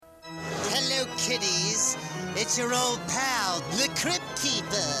guys. It's your old pal, the Crypt Keeper.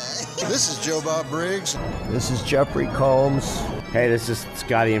 This is Joe Bob Briggs. This is Jeffrey Combs. Hey, this is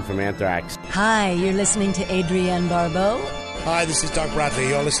Scotty in from Anthrax. Hi, you're listening to Adrienne Barbeau. Hi, this is Doug Bradley.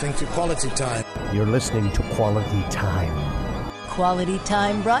 You're listening to Quality Time. You're listening to Quality Time. Quality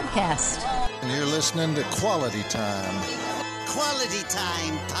Time broadcast. And you're listening to Quality Time. Quality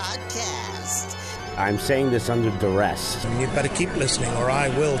Time Podcast. I'm saying this under duress. And you'd better keep listening or I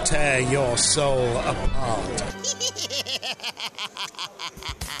will tear your soul apart.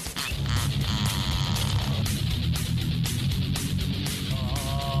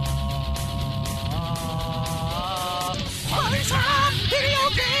 Quality Time, video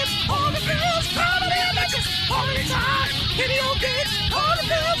games, all the films, comedy and bitches. Quality Time, video games, all the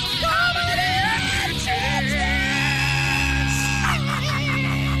films, comedy and bitches.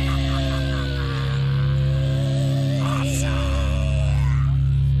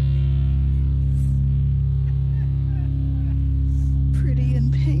 Pretty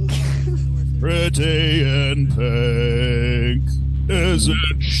in pink. Pretty in pink,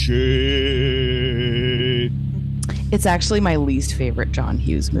 isn't she? It's actually my least favorite John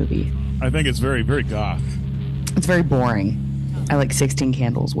Hughes movie. I think it's very, very goth. It's very boring. I like 16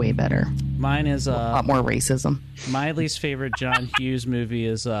 Candles way better. Mine is a lot more racism. My least favorite John Hughes movie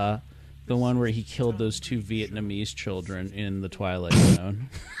is the one where he killed those two Vietnamese children in the Twilight Zone.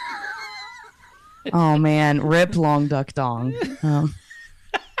 Oh man, rip Long Duck Dong.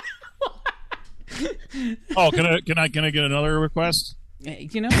 Oh, can I get another request?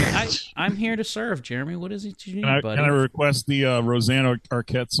 You know, I'm here to serve, Jeremy. What is it you need, buddy? Can I request the Rosanna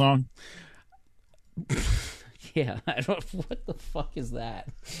Arquette song? Yeah, I don't. What the fuck is that?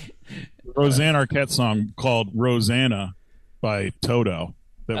 Rosanna Arquette song called Rosanna by Toto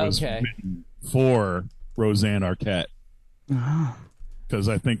that was written for Rosanna Arquette. Because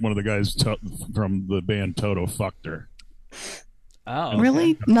I think one of the guys from the band Toto fucked her. Oh, okay.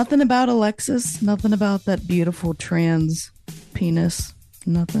 Really? Nothing about Alexis? Nothing about that beautiful trans penis?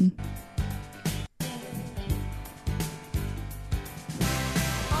 Nothing?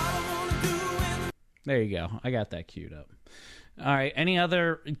 There you go. I got that queued up. All right. Any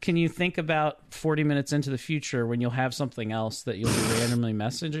other? Can you think about 40 minutes into the future when you'll have something else that you'll be randomly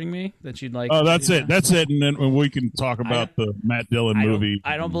messaging me that you'd like? Oh, that's it. That's it. And then we can talk about the Matt Dillon movie.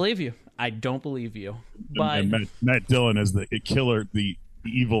 I don't believe you. I don't believe you. But and Matt Dillon as the killer, the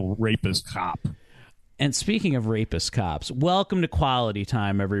evil rapist cop. And speaking of rapist cops, welcome to Quality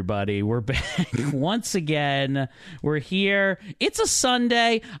Time, everybody. We're back once again. We're here. It's a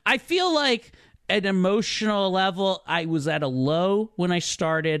Sunday. I feel like at an emotional level, I was at a low when I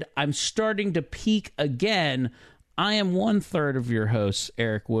started. I'm starting to peak again. I am 1/3 of your host,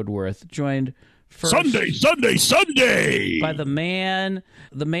 Eric Woodworth, joined first Sunday by the man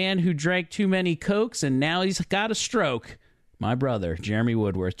who drank too many Cokes and now he's got a stroke, my brother, Jeremy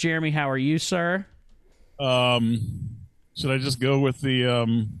Woodworth. Jeremy, how are you, sir? Should I just go with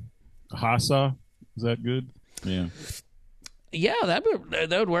the Hassa? Is that good? Yeah. Yeah, that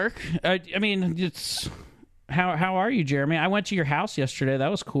would work. I mean, it's how are you, Jeremy? I went to your house yesterday. That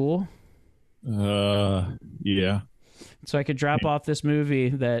was cool. Yeah. So I could drop off this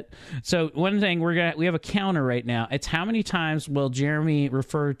movie so one thing we have a counter right now. It's how many times will Jeremy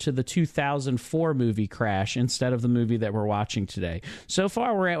refer to the 2004 movie Crash instead of the movie that we're watching today? So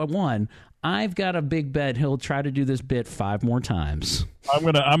far we're at 1. I've got a big bet he'll try to do this bit 5 more times. I'm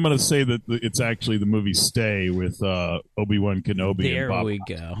gonna say that it's actually the movie Stay with Obi-Wan Kenobi.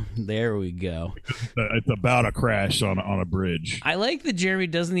 There we go. It's about a crash on a bridge. I like that Jeremy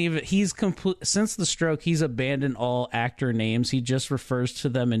doesn't even. He's since the stroke. He's abandoned all actor names. He just refers to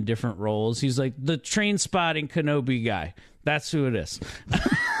them in different roles. He's like the train spotting Kenobi guy. That's who it is.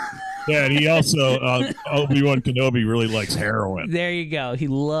 Yeah, and he also, Obi-Wan Kenobi really likes heroin. There you go. He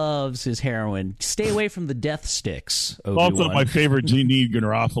loves his heroin. Stay away from the death sticks, Obi-Wan. Also my favorite Janine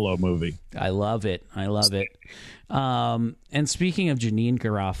Garofalo movie. I love it. And speaking of Janine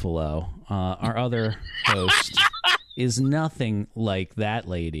Garofalo, our other host is nothing like that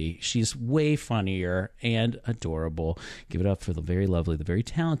lady. She's way funnier and adorable. Give it up for the very lovely, the very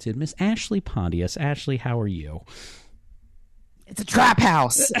talented Miss Ashley Pontius. Ashley, how are you? It's a trap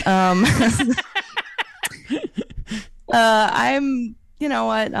house. I'm, you know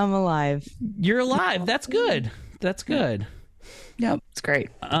what? I'm alive. You're alive. That's good. Yep, it's great.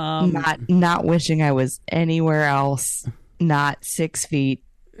 Not wishing I was anywhere else. Not 6 feet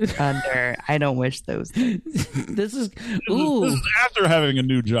under. I don't wish those things. This is after having a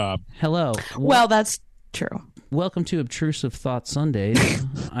new job. Hello. Well, that's true. Welcome to Obtrusive Thought Sundays.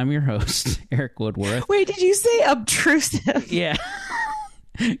 I'm your host, Eric Woodworth. Wait, did you say obtrusive? Yeah.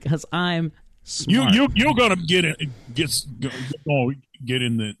 Because I'm Smart. You're gonna get in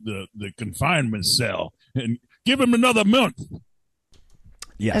the confinement cell and give him another month.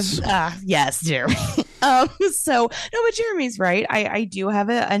 Yes. Yes, Jeremy. But Jeremy's right. I do have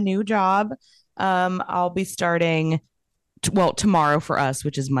a new job. I'll be starting tomorrow for us,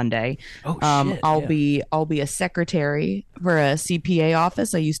 which is Monday. I'll be a secretary for a CPA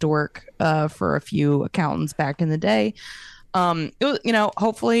office. I used to work for a few accountants back in the day. It was,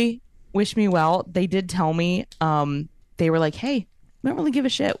 hopefully wish me well. They did tell me, they were like, hey, we don't really give a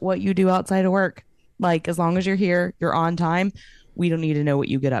shit what you do outside of work. Like, as long as you're here, you're on time. We don't need to know what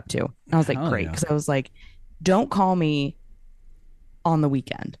you get up to. And I was like, great. Because I was like, don't call me on the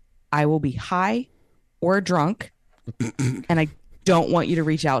weekend. I will be high or drunk. And I don't want you to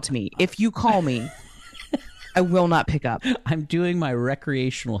reach out to me. If you call me, I will not pick up. I'm doing my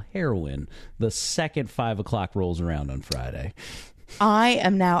recreational heroin the second 5 o'clock rolls around on Friday. I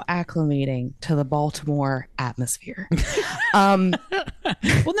am now acclimating to the Baltimore atmosphere. Well,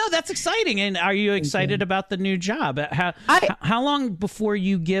 no, that's exciting. And are you excited about the new job? How long before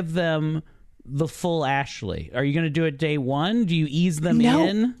you give them the full Ashley? Are you going to do it day one? Do you ease them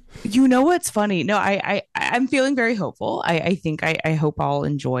in? You know what's funny? No, I'm feeling very hopeful. I think I hope I'll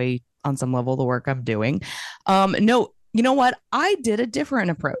enjoy on some level the work I'm doing. No, you know what? I did a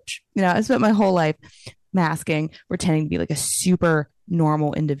different approach. I spent my whole life masking, pretending to be like a super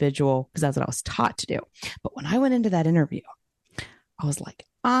normal individual because that's what I was taught to do. But when I went into that interview, I was like,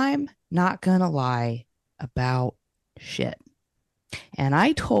 I'm not gonna lie about shit. And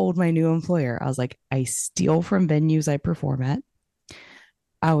I told my new employer, I was like, I steal from venues I perform at.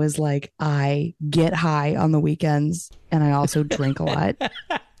 I was like, I get high on the weekends and I also drink a lot.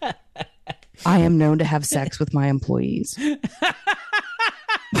 I am known to have sex with my employees.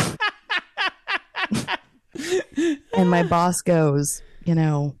 And my boss goes,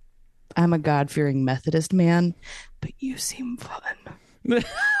 I'm a God-fearing Methodist man, but you seem fun.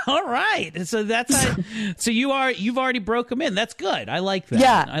 All right. So you've already broke him in. That's good. I like that.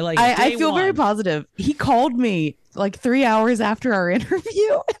 Yeah. I feel very positive. He called me like 3 hours after our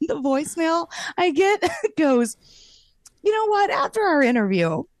interview, and the voicemail I get goes, you know what? After our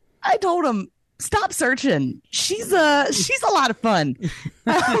interview, I told him, stop searching. She's a lot of fun.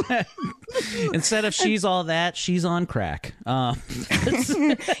 Instead of she's all that, she's on crack. Yeah,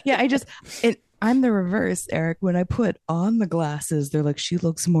 I'm the reverse, Eric. When I put on the glasses, they're like, she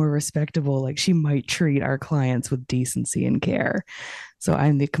looks more respectable. Like she might treat our clients with decency and care. So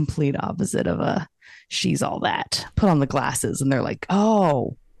I'm the complete opposite of she's all that. Put on the glasses and they're like,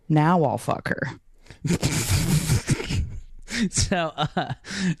 oh, now I'll fuck her. So,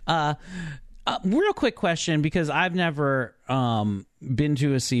 real quick question, because I've never been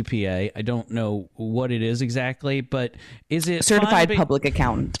to a CPA. I don't know what it is exactly, but is it certified public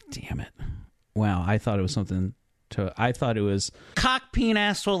accountant? Damn it. Wow, I thought it was something I thought it was cock, peen,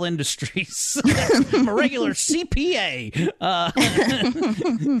 asshole industries. I'm a regular CPA.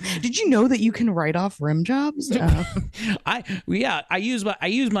 Did you know that you can write off rim jobs? I use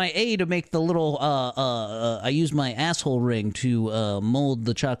my A to make the little I use my asshole ring to mold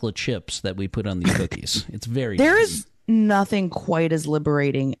the chocolate chips that we put on these cookies. It's very There is nothing quite as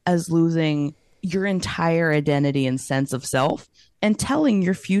liberating as losing your entire identity and sense of self and telling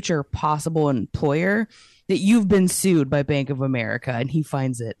your future possible employer that you've been sued by Bank of America, and he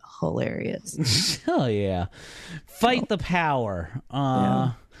finds it hilarious. Oh, yeah. Fight the power.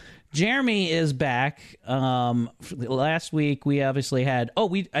 Jeremy is back. Last week, we obviously had...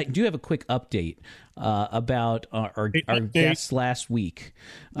 I do have a quick update about our guests last week.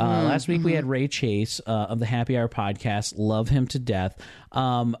 Last week, we had Ray Chase of the Happy Hour podcast. Love him to death.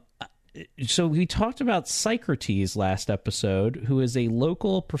 So we talked about Socrates last episode, who is a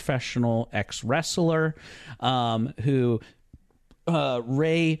local professional ex-wrestler who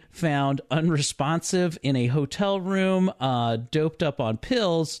Ray found unresponsive in a hotel room, doped up on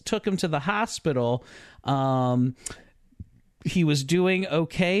pills, took him to the hospital. He was doing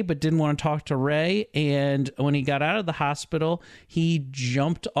okay, but didn't want to talk to Ray. And when he got out of the hospital, he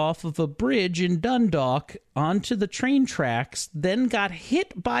jumped off of a bridge in Dundalk onto the train tracks, then got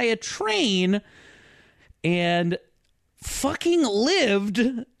hit by a train and fucking lived.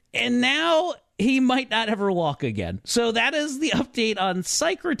 And now he might not ever walk again. So that is the update on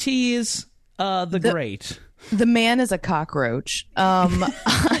Socrates the Great. The man is a cockroach. What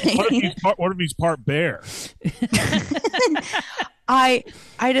if he's part bear? I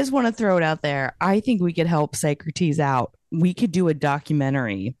just want to throw it out there. I think we could help Socrates out. We could do a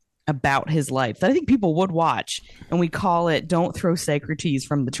documentary about his life that I think people would watch, and we call it "Don't Throw Socrates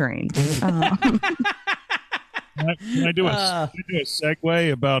from the Train." Can I do a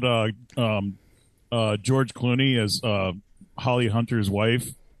segue about George Clooney as Holly Hunter's wife?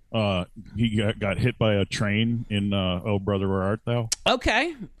 He got hit by a train in Oh Brother Where Art Thou?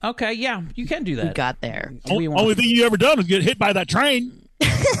 Okay, yeah, you can do that. We got there. Only thing you ever done is get hit by that train.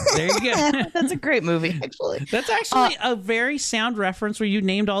 There you go. That's a great movie, actually. That's actually a very sound reference where you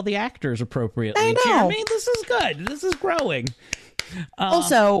named all the actors appropriately. I know. Jeremy, this is good. This is growing.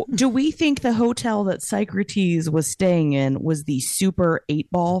 Also, do we think the hotel that Socrates was staying in was the Super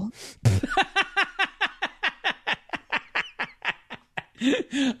 8-Ball?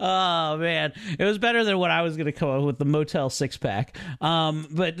 Oh man, it was better than what I was going to come up with, the Motel 6-pack.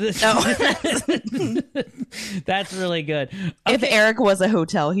 But that's really good. Okay. If Erik was a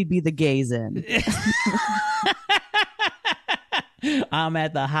hotel, he'd be the Gays Inn. I'm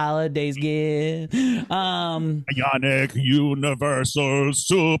at the Holidays Inn. Ionic Universal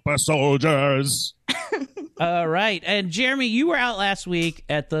Super Soldiers. All right, and Jeremy, you were out last week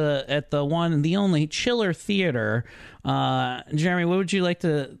at the one and the only Chiller Theater. Jeremy, what would you like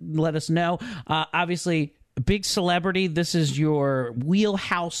to let us know? Obviously, big celebrity. This is your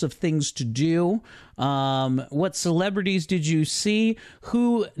wheelhouse of things to do. What celebrities did you see?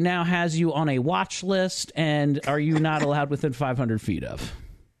 Who now has you on a watch list? And are you not allowed within 500 feet of?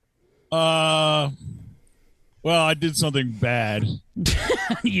 Well, I did something bad.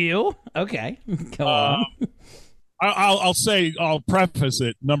 You? Okay. Go on. I'll preface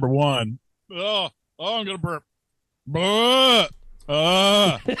it. Number one. Oh, I'm going to burp.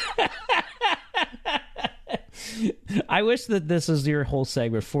 I wish that this is your whole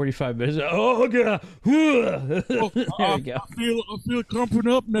segment, 45 minutes. Oh, yeah. There we go. I feel coming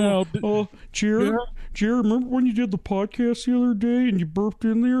up now. Jared, remember when you did the podcast the other day and you burped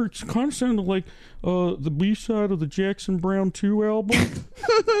in there? It kind of sounded like the B-side of the Jackson Browne 2 album.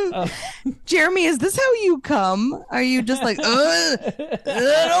 Jeremy, is this how you come? Are you just like,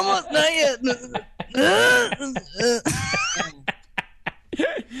 almost not yet?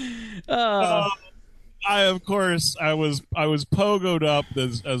 I was pogoed up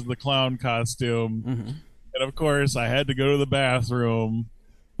as the clown costume, and of course I had to go to the bathroom,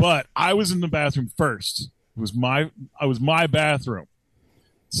 but I was in the bathroom first. It was my bathroom,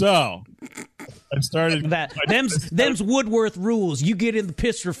 so I started. Them's Woodworth rules. You get in the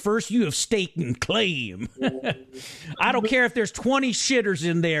pisser first, you have stake and claim. I don't care if there's 20 shitters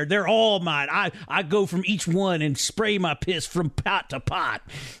in there; they're all mine. I go from each one and spray my piss from pot to pot.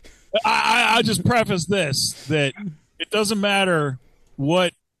 I just preface this that it doesn't matter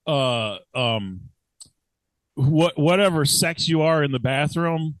whatever sex you are in the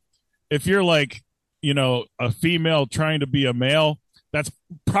bathroom. If you're like, a female trying to be a male, that's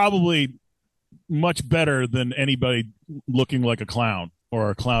probably much better than anybody looking like a clown or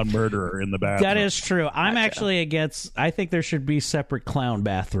a clown murderer in the bathroom. That is true. I'm actually against. I think there should be separate clown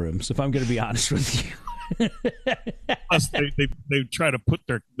bathrooms. If I'm going to be honest with you. Plus, they try to put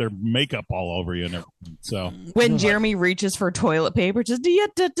their makeup all over you and everything. So when Jeremy reaches for toilet paper, just and he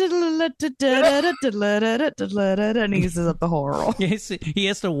uses up the whole roll. He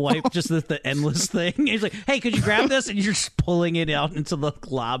has to wipe just the endless thing. He's like, "Hey, could you grab this?" And you're just pulling it out into the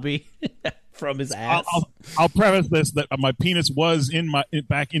lobby from his ass. I'll preface this that my penis was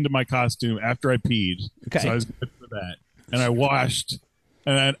back into my costume after I peed. Okay, so I was good for that, and I washed,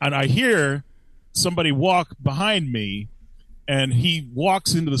 and I hear somebody walk behind me, and he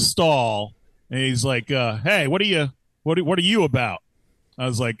walks into the stall, and he's like, "Hey, what are you about?" I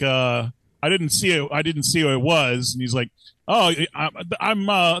was like, "I didn't see it. I didn't see who it was." And he's like, "Oh, I'm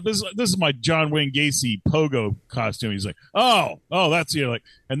this is my John Wayne Gacy pogo costume." He's like, "Oh, that's you." Like,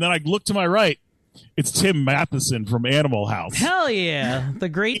 and then I look to my right. It's Tim Matheson from Animal House. Hell yeah, the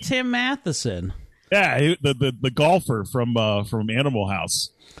great Tim Matheson. Yeah, the golfer from Animal House,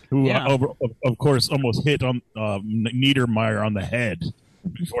 who of course almost hit on Niedermeyer on the head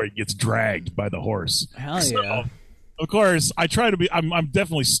before he gets dragged by the horse. Hell yeah! Of course, I try to be. I'm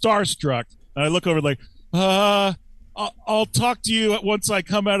definitely starstruck, and I look over like, I'll talk to you once I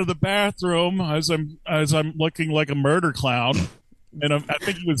come out of the bathroom, as I'm looking like a murder clown. And I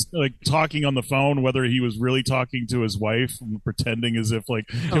think he was like talking on the phone, whether he was really talking to his wife and pretending as if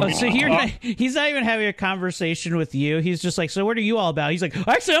like. So he's not even having a conversation with you. He's just like, "So what are you all about?" He's like,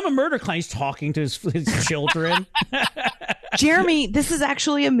 "Actually, I'm a murder clown." He's talking to his children. Jeremy, this is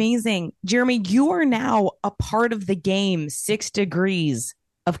actually amazing. Jeremy, you are now a part of the game 6 Degrees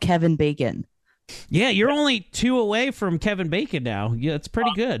of Kevin Bacon. Yeah, you're only 2 away from Kevin Bacon now. Yeah, it's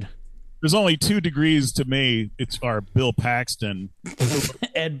pretty good. There's only 2 degrees to me. It's our Bill Paxton.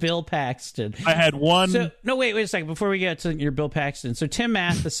 And Bill Paxton. I had one. So, no, wait a second. Before we get to your Bill Paxton. So Tim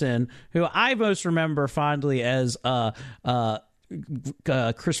Matheson, who I most remember fondly as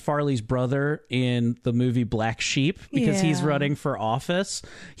Chris Farley's brother in the movie Black Sheep, because he's running for office.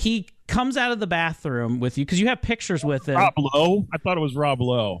 He comes out of the bathroom with you because you have pictures with him. Rob Lowe? I thought it was Rob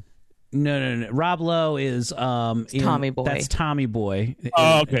Lowe. No. Rob Lowe is Tommy Boy. That's Tommy Boy.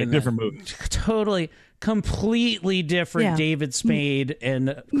 Oh, okay, different movie. Totally, completely different. David Spade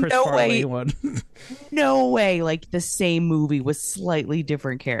and Chris Farley one. No way! Like the same movie with slightly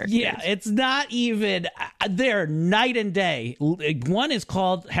different characters. Yeah, it's not even. They're night and day. One has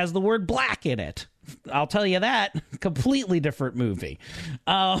the word black in it. I'll tell you that. Completely different movie.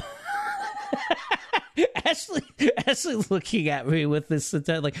 Ashley's looking at me with this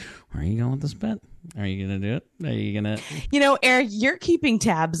like, where are you going with this bet? Are you gonna do it? Are you gonna? Eric, you're keeping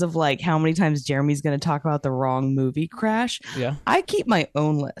tabs of like how many times Jeremy's gonna talk about the wrong movie Crash. Yeah, I keep my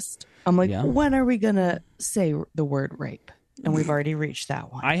own list. I'm like, when are we gonna say the word rape? And we've already reached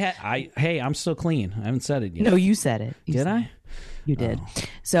that one. Hey, I'm still clean. I haven't said it yet. No, you said it. Did I? You did.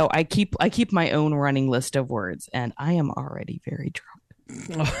 So I keep my own running list of words, and I am already very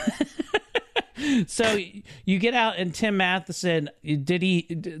drunk. So you get out, and Tim Matheson,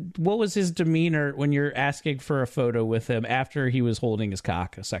 what was his demeanor when you're asking for a photo with him after he was holding his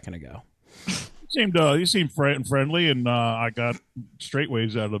cock a second ago? He seemed friendly, and I got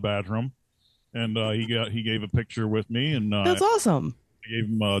straightways out of the bathroom, and he gave a picture with me, and that's awesome. I gave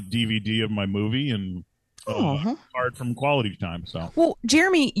him a DVD of my movie and card from Quality Time. So, well,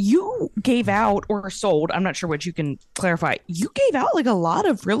 Jeremy, you gave out or sold, I'm not sure what you can clarify. You gave out like a lot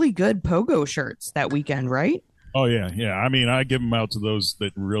of really good pogo shirts that weekend, right? Oh yeah. I mean, I give them out to those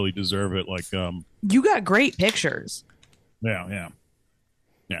that really deserve it. Like, you got great pictures. Yeah.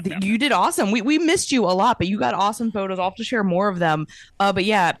 You did awesome. We missed you a lot, but you got awesome photos. I'll have to share more of them. But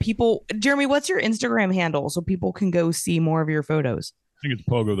yeah, Jeremy, what's your Instagram handle so people can go see more of your photos? I think it's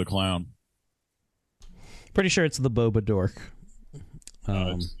Pogo the Clown. Pretty sure it's the Boba Dork.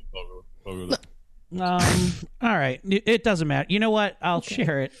 It's Pogo all right. It doesn't matter. You know what? I'll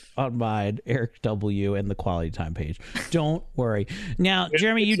share it on mine, Erik W. and the Quality Time page. Don't worry. Now,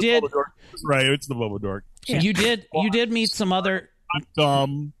 Jeremy, you did right. It's the Boba Dork. Yeah. You did meet some other. I'm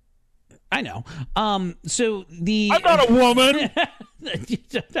dumb. I know. So I'm not a woman.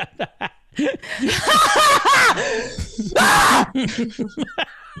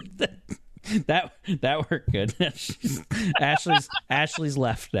 That worked good. Ashley's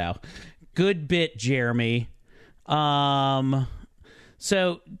left now. Good bit, Jeremy. So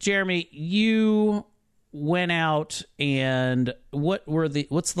Jeremy, you went out, and what's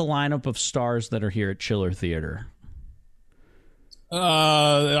the lineup of stars that are here at Chiller Theater?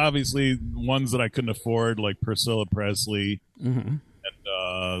 Obviously ones that I couldn't afford, like Priscilla Presley, and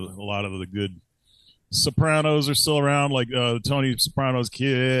a lot of the good Sopranos are still around, like Tony Soprano's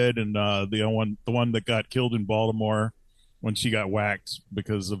kid, and the one that got killed in Baltimore when she got whacked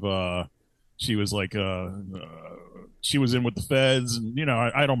because of she was like she was in with the feds, and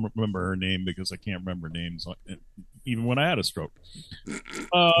I don't remember her name because I can't remember names even when I had a stroke.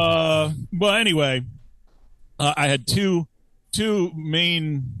 But anyway, I had two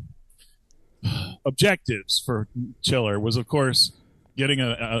main objectives for Chiller. Was of course getting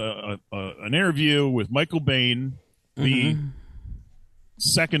an interview with Michael Bain, the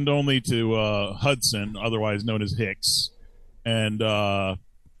second only to Hudson, otherwise known as Hicks, and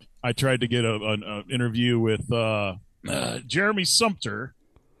I tried to get an interview with Jeremy Sumpter,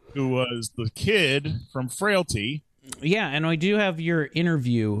 who was the kid from Frailty. Yeah, and I do have your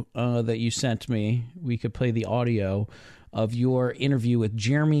interview that you sent me. We could play the audio of your interview with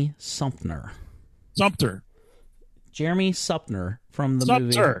Jeremy Sumpter. Jeremy Sumpter from the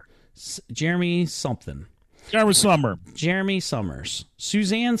movie. Jeremy something. Jeremy Summers.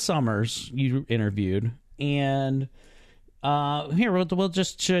 Suzanne Summers you interviewed. And here, we'll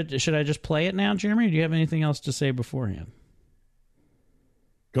just... Should I just play it now, Jeremy? Or do you have anything else to say beforehand?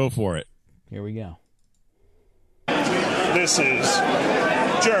 Go for it. Here we go. This is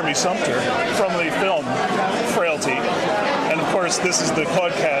Jeremy Sumpter from the film Frailty. And of course, this is the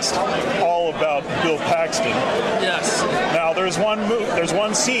podcast all about Bill Paxton. Yes. Now, there's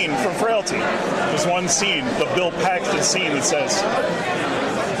one scene from Frailty. There's one scene, the Bill Paxton scene, that says,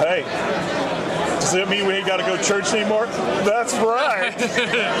 "Hey, does that mean we ain't got to go to church anymore?" That's right.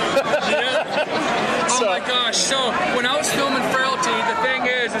 Oh my gosh. So when I was filming Frailty, the thing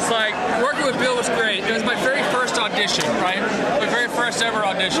is, it's like, working with Bill was great. It was my very first audition, right? My very first ever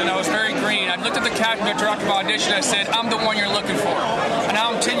audition. I was very green. I looked at the casting director of my audition. I said, "I'm the one you're looking for." And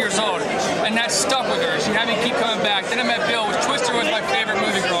now I'm 10 years old. that stuck with her. She had me keep coming back. Then I met Bill, which Twister was my favorite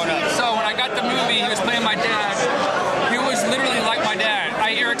movie growing up. So when I got the movie, he was playing my dad. He was literally like my dad.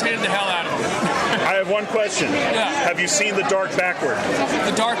 I irritated the hell out of him. I have one question. Yeah. Have you seen The Dark Backward?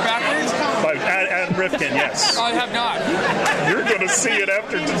 The Dark Backwards? By Adam Rifkin, yes. I have not. You're going to see it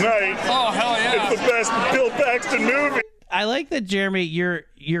after tonight. Oh, hell yeah. It's the best Bill Paxton movie. I like that, Jeremy,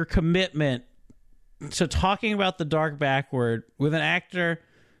 your commitment to talking about The Dark Backward with an actor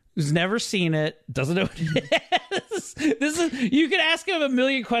who's never seen it, doesn't know what it is. This is you could ask him a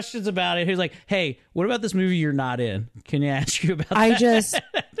million questions about it. He's like, "Hey, what about this movie you're not in? Can you ask you about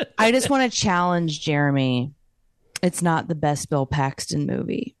that?" I just want to challenge Jeremy. It's not the best Bill Paxton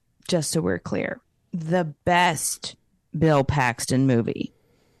movie, just so we're clear. The best Bill Paxton movie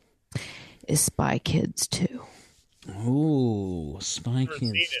is Spy Kids 2. Ooh, Spy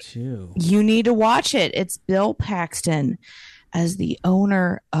Kids 2. You need to watch it. It's Bill Paxton as the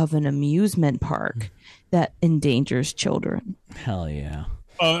owner of an amusement park that endangers children. Hell yeah.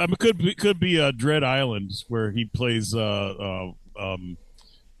 It could be Dread Islands, where he plays whatever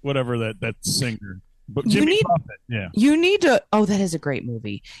that singer. But Jimmy Buffett, yeah. You need to. Oh, that is a great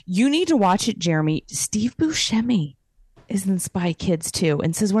movie. You need to watch it, Jeremy. Steve Buscemi is in Spy Kids 2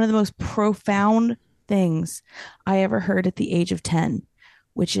 and says one of the most profound things I ever heard at the age of 10,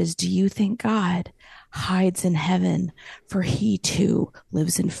 which is, do you think God hides in heaven, for he too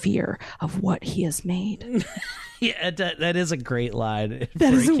lives in fear of what he has made? Yeah, that is a great line.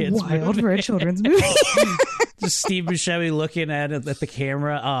 That is wild for a children's movie. Just Steve Buscemi looking at the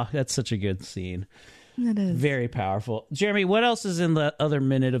camera. Oh, that's such a good scene. It is. Very powerful. Jeremy, what else is in the other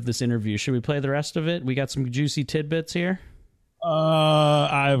minute of this interview? Should we play the rest of it? We got some juicy tidbits here.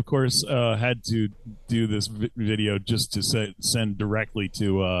 I, of course, had to do this video just to send directly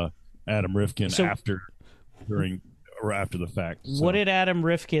to Adam Rifkin after the fact. So. What did Adam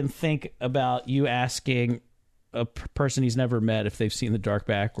Rifkin think about you asking a person he's never met if they've seen The Dark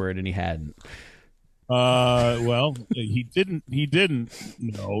Backward, and he hadn't? Well, he didn't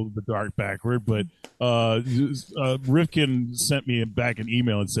know The Dark Backward, but Rifkin sent me back an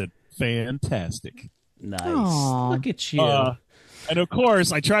email and said, "Fantastic." Nice. Aww. Look at you. And of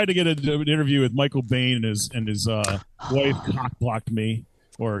course, I tried to get an interview with Michael Bain, and his wife cock blocked me,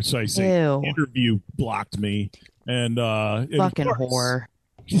 or should I say, Ew. interview blocked me. And fucking whore.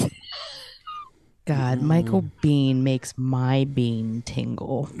 God, Michael Bean makes my bean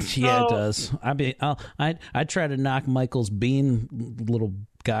tingle. Yeah, it does. I'd try to knock Michael's bean little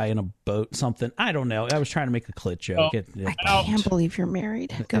guy in a boat, something. I don't know. I was trying to make a clit joke. I can't believe you're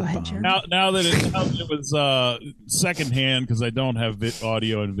married. Go ahead, Jeremy. Now that it was secondhand, because I don't have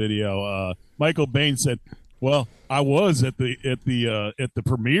audio and video, Michael Bain said, "Well, I was at the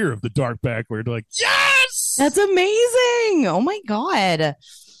premiere of The Dark Backward." Like, yes, that's amazing. Oh my god, yeah,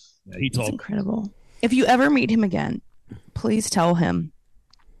 that's incredible. If you ever meet him again, please tell him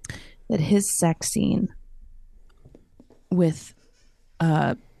that his sex scene with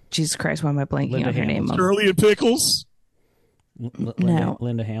Jesus Christ, why am I blanking on her name? Shirley and Pickles? No.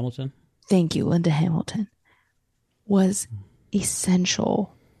 Linda Hamilton? Thank you, Linda Hamilton. Was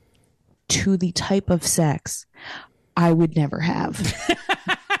essential to the type of sex I would never have.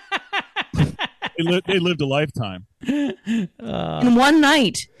 They lived a lifetime. In one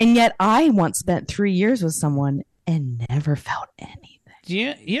night. And yet I once spent 3 years with someone and never felt anything. Do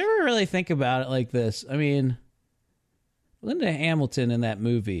you ever really think about it like this? I mean, Linda Hamilton in that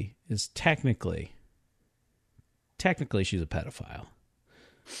movie is technically she's a pedophile.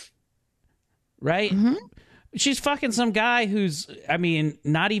 Right? Mm-hmm. She's fucking some guy who's, I mean,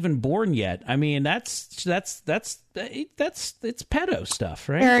 not even born yet. I mean, that's it's pedo stuff,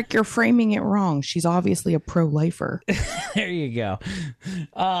 right? Erik, you're framing it wrong. She's obviously a pro-lifer. There you go.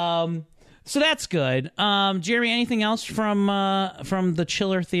 So that's good. Jeremy, anything else from the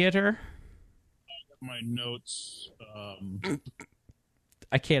Chiller Theater? My notes.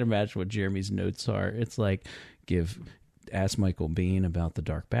 I can't imagine what Jeremy's notes are. It's like, ask Michael Bean about The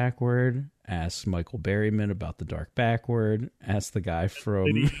Dark Backward. Ask Michael Berryman about The Dark Backward. Ask the guy from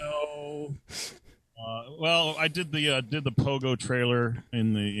video. Well, I did the Pogo trailer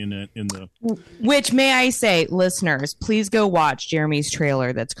in the. Which, may I say, listeners, please go watch Jeremy's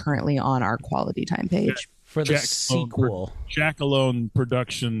trailer that's currently on our Quality Time page for the sequel. Jackalope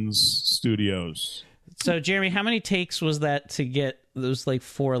Productions Studios. So, Jeremy, how many takes was that to get those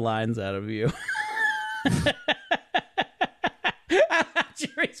 4 lines out of you?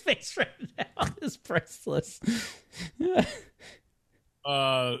 Jerry's face right now is priceless.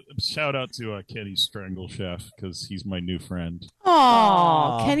 Shout out to Kenny Strangle Chef because he's my new friend.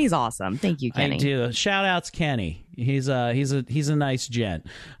 Oh, Kenny's awesome. Thank you, Kenny. I do. Shout outs, Kenny. He's a nice gent.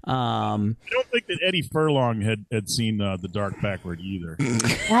 I don't think that Eddie Furlong had seen The Dark Backward either.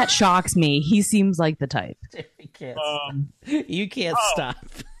 That shocks me. He seems like the type. You can't stop.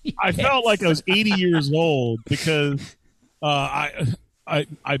 I felt like I was 80 years old because I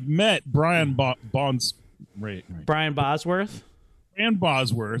met Brian Brian Bosworth. Brian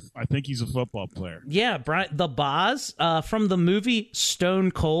Bosworth. I think he's a football player. Yeah, the Boz from the movie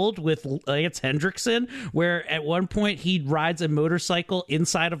Stone Cold with Lance Hendrickson, where at one point he rides a motorcycle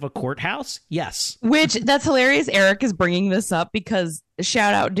inside of a courthouse. Yes. Which, that's hilarious. Eric is bringing this up because,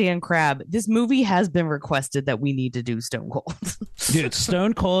 shout out Dan Crabb, this movie has been requested that we need to do Stone Cold. Dude,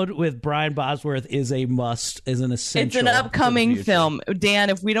 Stone Cold with Brian Bosworth is an essential. It's an upcoming film. Dan,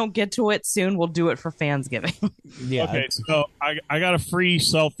 if we don't get to it soon, we'll do it for Fansgiving. Yeah. Okay, so I got a free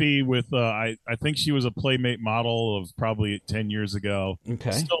selfie with I think she was a Playmate model of probably 10 years ago.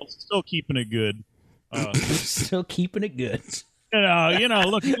 Okay. Still keeping it good. Still keeping it good.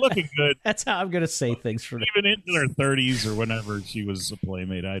 Looking good. That's how I'm going to say things for even into her 30s or whenever she was a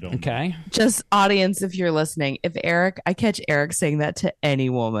Playmate. I don't know. Just audience, if you're listening, if I catch Eric saying that to any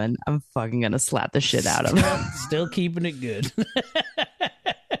woman, I'm fucking going to slap the shit out of him. Still keeping it good.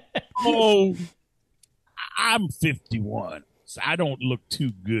 Oh, I'm 51. So I don't look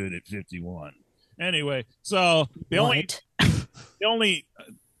too good at 51. Anyway, so the only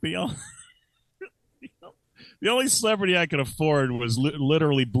celebrity I could afford was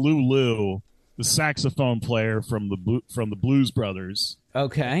literally Blue Lou, the saxophone player from the Blues Brothers.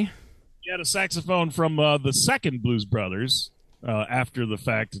 Okay. He had a saxophone from the second Blues Brothers after the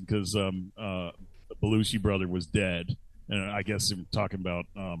fact because the Belushi brother was dead, and I guess I'm talking about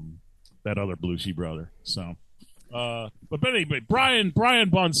that other Belushi brother. So, but anyway, Brian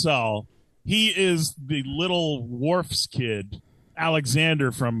Bonsall, he is the little Worf's kid,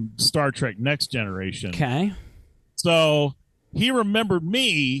 Alexander from Star Trek Next Generation. Okay. So he remembered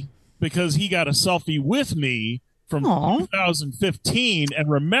me because he got a selfie with me from 2015 and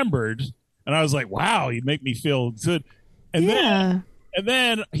remembered, and I was like, "Wow, you make me feel good." And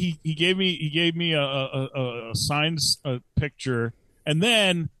then he gave me a signed picture, and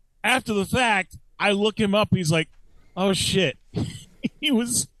then after the fact, I look him up. He's like, "Oh shit, he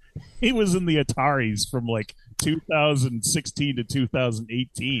was in the Ataris from like 2016 to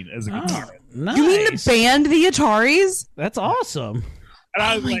 2018 as a guitarist." Nice. You mean the band the Ataris? That's awesome. And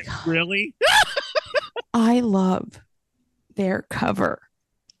I was like, God. Really? I love their cover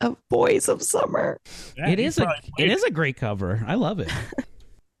of Boys of Summer. Yeah, it is a great cover. I love it.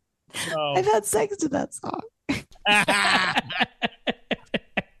 I've had sex to that song.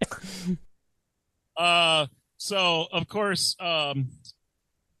 So of course, I'll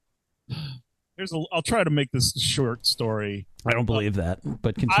try to make this a short story. I don't believe that,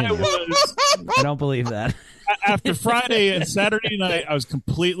 but continue. I don't believe that. After Friday and Saturday night, I was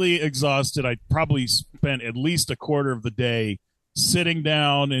completely exhausted. I probably spent at least a quarter of the day sitting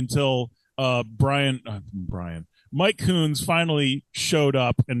down until Mike Coons finally showed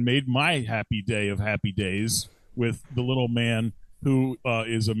up and made my happy day of happy days with the little man who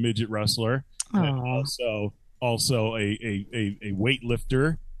is a midget wrestler and also a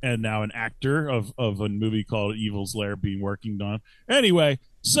weightlifter and now an actor of a movie called Evil's Lair being working on. Anyway,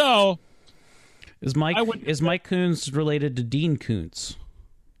 so is Mike Coons related to Dean Koontz?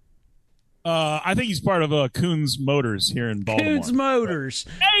 I think he's part of Coons Motors here in Baltimore. Coons Motors.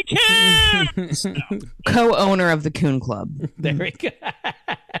 Hey, Coons! No. Co-owner of the Coon Club. There we go.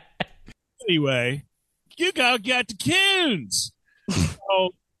 Anyway, you go get the Coons. So,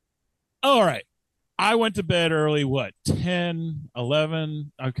 all right. I went to bed early, 10,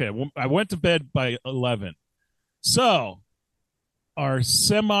 11? Okay, I went to bed by 11. So, our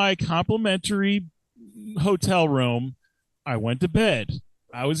semi-complimentary hotel room, I went to bed.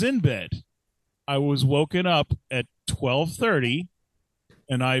 I was in bed. I was woken up at 12:30,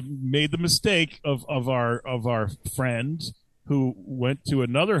 and I made the mistake of our friend who went to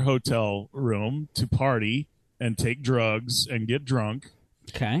another hotel room to party and take drugs and get drunk.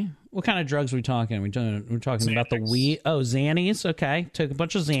 Okay. What kind of drugs are we talking? We're talking Xanax. about the weed. Oh, Xannies. Okay. Took a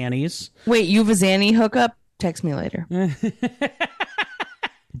bunch of Xannies. Wait, you have a Xanny hookup? Text me later.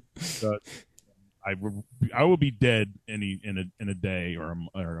 I will be dead in a day or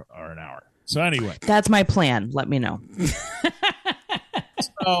an hour. So anyway, that's my plan. Let me know.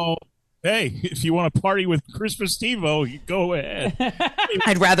 So hey, if you want to party with Chris Festivo, you go ahead.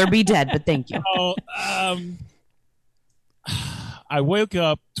 I'd rather be dead, but thank you. So, I wake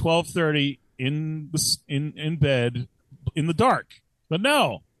up 12:30 in bed in the dark. But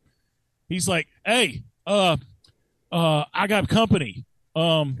no, he's like, hey, I got company.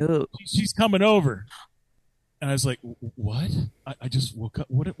 She's coming over. And I was like, what? I just woke up.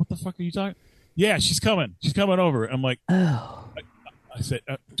 What the fuck are you talking? Yeah, she's coming. She's coming over. I'm like, oh. I said,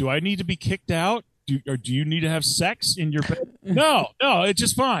 do I need to be kicked out? Or do you need to have sex in your bed? No, it's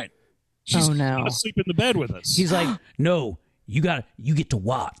just fine. She's gonna sleep in the bed with us. He's like, no, you get to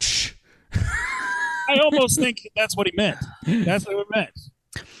watch. I almost think that's what he meant. That's what it meant.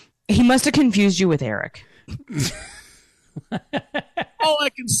 He must have confused you with Erik. All I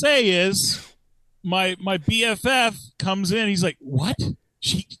can say is my BFF comes in. He's like, what?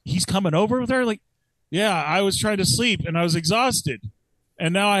 He's coming over with her? Like, yeah, I was trying to sleep and I was exhausted.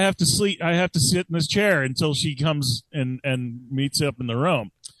 And now I have to sleep. I have to sit in this chair until she comes and meets up in the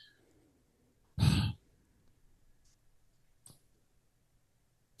room.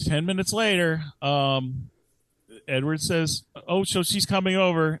 10 minutes later, Edward says, "Oh, so she's coming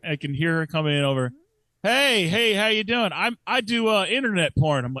over. I can hear her coming over. Hey, how you doing? I do internet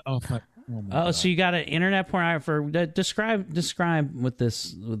porn." I'm like, oh, fuck. Oh, so you got an internet porn for describe what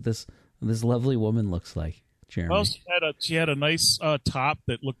this lovely woman looks like, Jeremy. Well, she had a nice top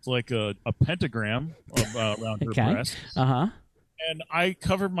that looked like a pentagram around her breast. And I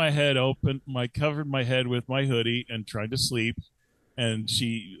covered my head with my hoodie and tried to sleep. And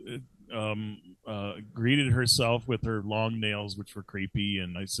she greeted herself with her long nails, which were creepy.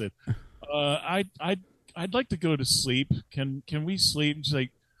 And I said, I'd like to go to sleep. Can we sleep? And she's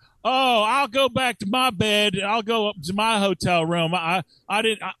like, oh, I'll go back to my bed. I'll go up to my hotel room. I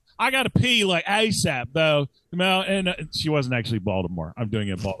got to pee like ASAP though. And she wasn't actually Baltimore. I'm doing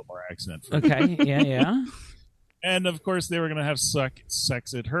a Baltimore accent. Okay. Yeah. And of course they were going to have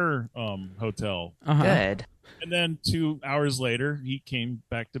sex at her hotel. Good. And then 2 hours later, he came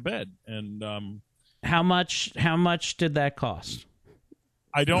back to bed. And how much did that cost?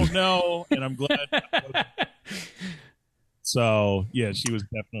 I don't know, and I'm glad. So yeah, she was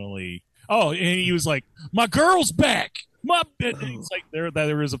definitely. Oh, and he was like, "My girl's back." It's like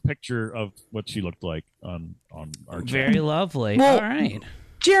there is a picture of what she looked like on our. Very lovely. Well, all right.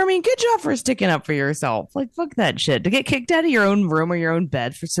 Jeremy, good job for sticking up for yourself. Like, fuck that shit. To get kicked out of your own room or your own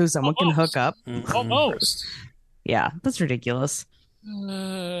bed so someone can hook up. Almost. Yeah, that's ridiculous.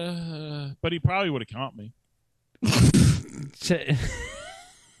 But he probably would have caught me.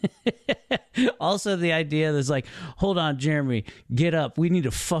 Also, the idea is like, hold on, Jeremy, get up. We need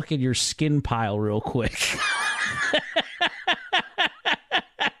to fuck in your skin pile real quick.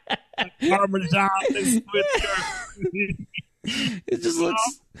 It just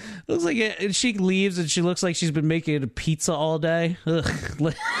looks like it. And she leaves and she looks like she's been making a pizza all day.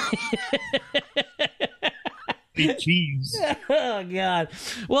 Ugh. Cheese. Oh God.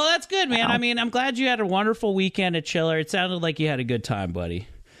 Well, that's good, man. I mean, I'm glad you had a wonderful weekend at Chiller. It sounded like you had a good time, buddy.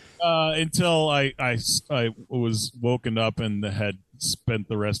 Until I was woken up and had spent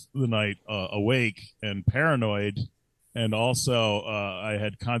the rest of the night awake and paranoid, and also I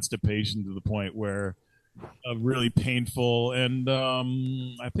had constipation to the point where really painful, and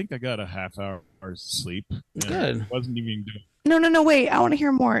I think I got a half hour's sleep. Good. Wasn't even doing. No, wait. I want to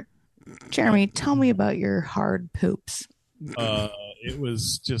hear more. Jeremy, tell me about your hard poops. It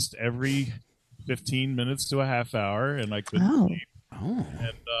was just every 15 minutes to a half hour, and I couldn't sleep. Oh.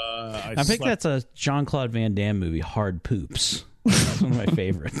 And I think that's a Jean-Claude Van Damme movie, Hard Poops. That's one of my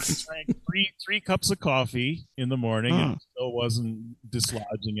favorites. I drank three cups of coffee in the morning, and it still wasn't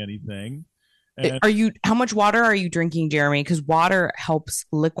dislodging anything. And How much water are you drinking, Jeremy? Because water helps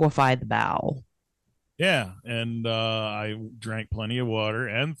liquefy the bowel. Yeah, and I drank plenty of water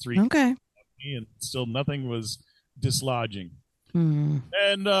and 3 cups of coffee, and still nothing was dislodging. And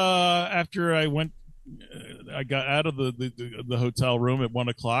after I got out of the hotel room at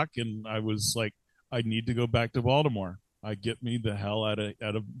 1:00, and I was like, I need to go back to Baltimore. Get me the hell out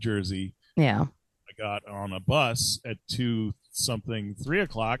of Jersey. Yeah. I got on a bus at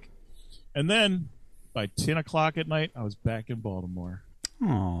 3:00, and then by 10:00 at night, I was back in Baltimore.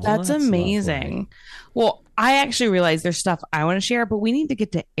 Oh, that's amazing. Lovely. Well, I actually realized there's stuff I want to share, but we need to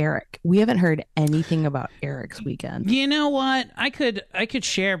get to Erik. We haven't heard anything about Erik's weekend. You know what? I could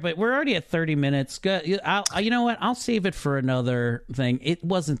share, but we're already at 30 minutes. You know what? I'll save it for another thing. It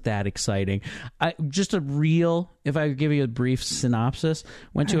wasn't that exciting. If I could give you a brief synopsis,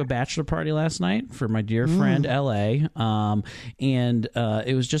 went to a bachelor party last night for my dear friend L.A. And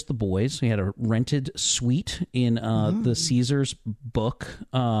it was just the boys. We had a rented suite in the Caesars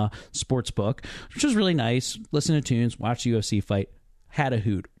sports book, which was really nice. Listen to tunes, watch the UFC fight, had a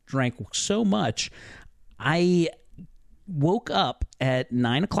hoot, drank so much. I woke up at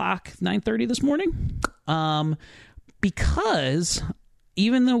 9:30 this morning because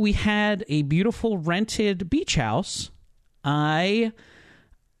even though we had a beautiful rented beach house, I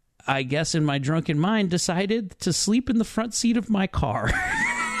guess in my drunken mind decided to sleep in the front seat of my car.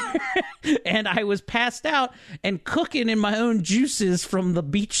 And I was passed out and cooking in my own juices from the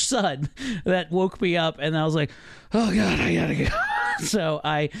beach sun that woke me up. And I was like, oh, God, I got to go. So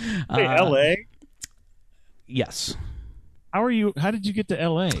I... Hey, L.A.? Yes. How did you get to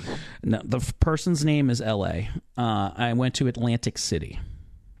L.A.? No, the person's name is L.A. I went to Atlantic City.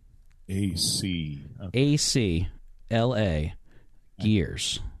 A.C. Okay. A.C. L.A.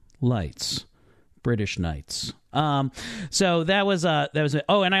 Gears. Lights. British Knights. So that was it.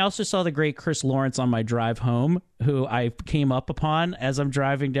 Oh, and I also saw the great Chris Lawrence on my drive home, who I came up upon as I'm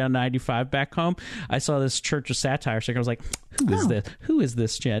driving down 95 back home. I saw this Church of Satire sticker. I was like, who is this? Who is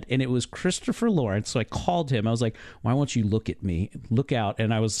this, Jed? And it was Christopher Lawrence. So I called him. I was like, why won't you look at me? Look out.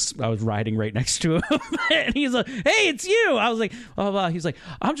 And I was riding right next to him. And he's like, hey, it's you. I was like, oh, he's like,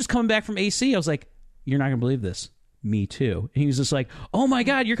 I'm just coming back from AC. I was like, you're not going to believe this. Me too. And he was just like, oh my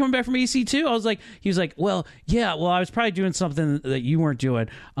God, you're coming back from AC too? I was like, he was like, well, yeah, I was probably doing something that you weren't doing.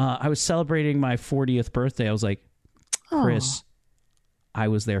 I was celebrating my 40th birthday. I was like, Chris, I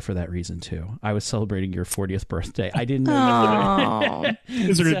was there for that reason too. I was celebrating your 40th birthday. I didn't know.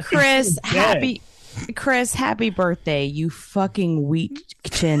 Chris, happy birthday, you fucking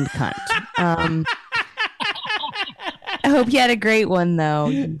wheat-chinned cunt. I hope you had a great one though.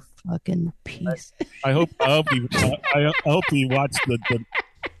 You fucking piece. I hope he watched the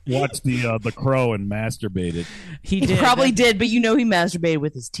Crow and masturbated. He probably did, but he masturbated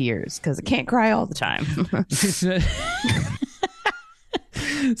with his tears because I can't cry all the time.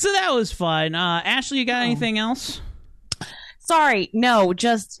 So that was fun. Ashley, you got anything else? Sorry, no,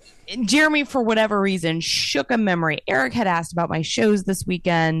 just Jeremy, for whatever reason, shook a memory. Erik had asked about my shows this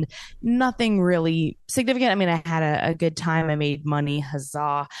weekend. Nothing really significant. I mean, I had a good time. I made money.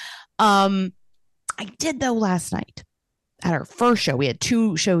 Huzzah. I did, though, last night at our first show. We had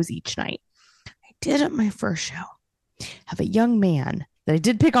 2 shows each night. I did at my first show have a young man that I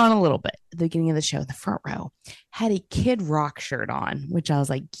did pick on a little bit at the beginning of the show in the front row, had a Kid Rock shirt on, which I was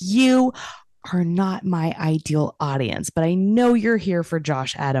like, you are not my ideal audience, but I know you're here for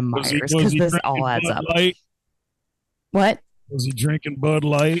Josh Adam Myers because this all adds up. Light? What? Was he drinking Bud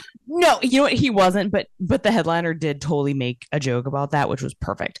Light? No, you know what? He wasn't, but the headliner did totally make a joke about that, which was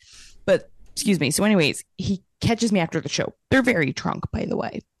perfect. But excuse me. So anyways, he catches me after the show. They're very drunk, by the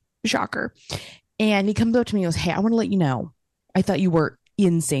way. Shocker. And he comes up to me and goes, hey, I want to let you know, I thought you were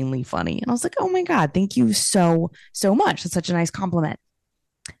insanely funny. And I was like, oh my God, thank you so much. That's such a nice compliment.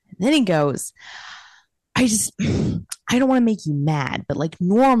 Then he goes, I don't want to make you mad, but like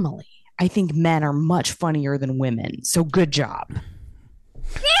normally I think men are much funnier than women. So good job.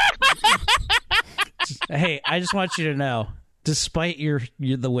 Hey, I just want you to know, despite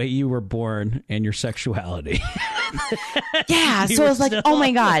the way you were born and your sexuality. Yeah. So I was like, oh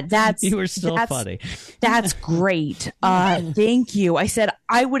my God, you were still funny. That's great. Thank you. I said,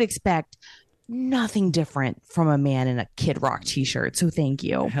 I would expect nothing different from a man in a Kid Rock t-shirt. So thank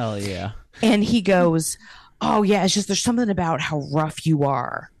you. Hell yeah. And he goes, oh yeah, it's just, there's something about how rough you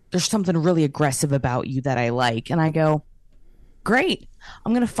are. There's something really aggressive about you that I like. And I go, great.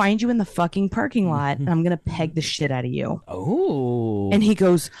 I'm going to find you in the fucking parking lot and I'm going to peg the shit out of you. Oh. And he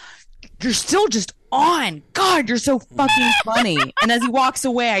goes, you're still just on. God, you're so fucking funny. And as he walks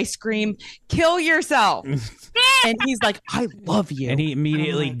away, I scream, kill yourself. And he's like, I love you. And he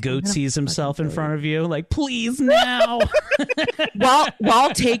immediately goatsies himself in front of you, like, please now.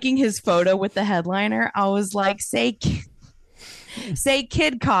 while taking his photo with the headliner, I was like, say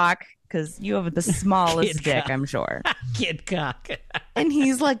kid cock, because you have the smallest dick, I'm sure. Kid cock. And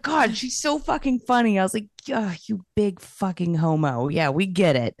he's like, God, she's so fucking funny. I was like, oh, you big fucking homo. Yeah, we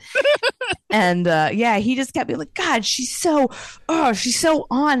get it. And yeah, he just kept being like, God, she's so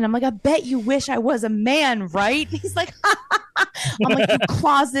on. And I'm like, I bet you wish I was a man, right? And he's like, I'm like, you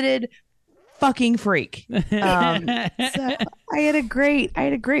closeted fucking freak. So I had a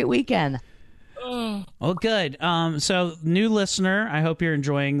great weekend. Well, good. So new listener, I hope you're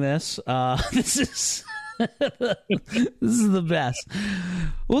enjoying this. This is the best.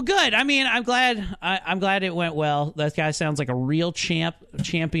 Well, good. I mean, I'm glad it went well. That guy sounds like a real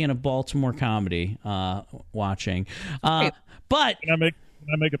champion of Baltimore comedy. Watching, but can I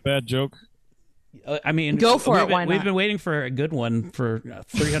make a bad joke? I mean, go for it. Why not? We've been waiting for a good one for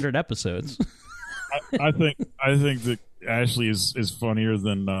 300 episodes. I think that Ashley is funnier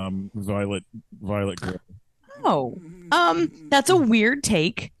than Violet Girl. Oh, that's a weird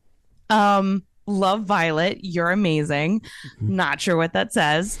take. Love Violet, you're amazing. Not sure what that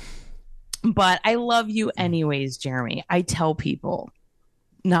says, but I love you anyways, Jeremy. I tell people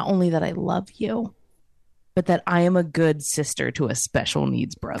not only that I love you, but that I am a good sister to a special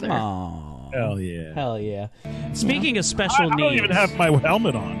needs brother. Oh, hell yeah. Hell yeah. Speaking of special needs. I don't even have my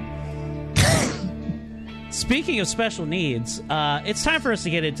helmet on. Speaking of special needs, it's time for us to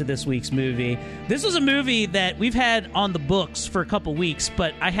get into this week's movie. This was a movie that we've had on the books for a couple weeks,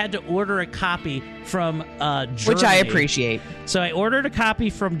 but I had to order a copy from Germany. Which I appreciate. So I ordered a copy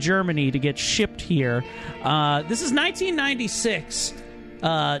from Germany to get shipped here. This is 1996.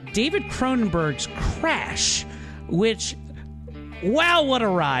 David Cronenberg's Crash, which... Wow, what a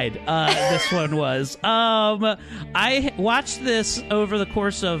ride this one was. I watched this over the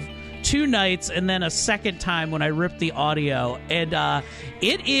course of 2 nights and then a second time when I ripped the audio, and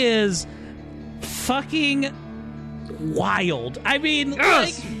it is fucking wild. I mean,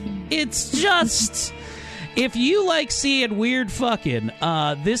 like, it's just, if you like seeing weird fucking,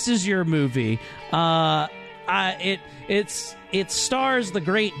 this is your movie. It stars the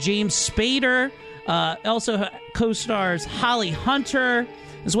great James Spader, also co-stars Holly Hunter,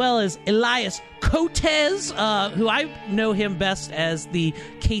 as well as Elias Cotes, who I know him best as the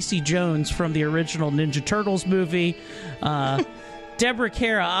Casey Jones from the original Ninja Turtles movie. Deborah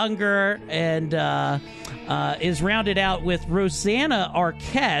Kara Unger, and is rounded out with Rosanna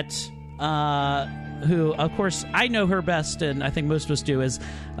Arquette, who, of course, I know her best, and I think most of us do, as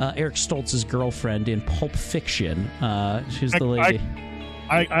Eric Stoltz's girlfriend in Pulp Fiction. She's the lady.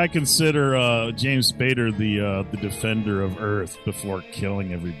 I consider James Spader the defender of Earth before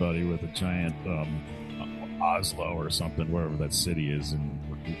killing everybody with a giant Oslo or something, wherever that city is in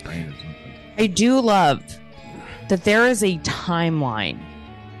Ukraine or something. I do love that there is a timeline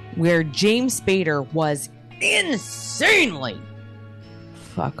where James Spader was insanely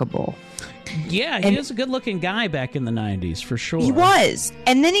fuckable. Yeah, he was a good-looking guy back in the 90s, for sure. He was.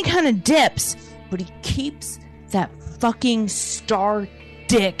 And then he kind of dips, but he keeps that fucking star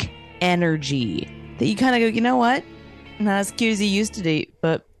dick energy that you kind of go, you know what? Not as cute as he used to be,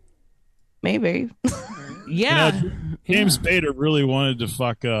 but maybe. Yeah. You know, James Spader really wanted to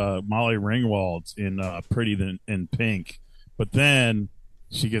fuck Molly Ringwald in Pretty in Pink, but then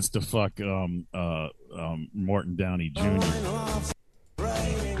she gets to fuck Morton Downey Jr.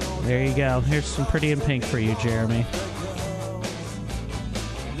 There you go. Here's some Pretty in Pink for you, Jeremy.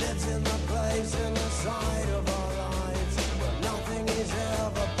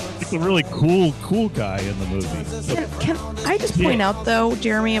 He's a really cool guy in the movie. Can I just point out, though,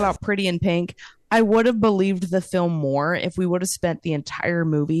 Jeremy, about Pretty in Pink? I would have believed the film more if we would have spent the entire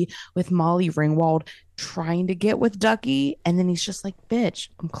movie with Molly Ringwald trying to get with Ducky, and then he's just like, bitch,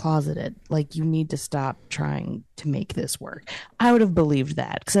 I'm closeted. Like, you need to stop trying to make this work. I would have believed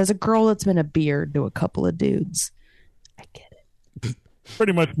that, because as a girl that's been a beard to a couple of dudes, I get it.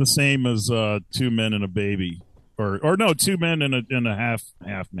 Pretty much the same as Two Men and a Baby. Or no, Two Men and a half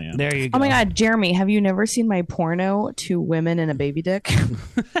man. There you go. Oh my God, Jeremy, have you never seen my porno, Two Women and a Baby Dick?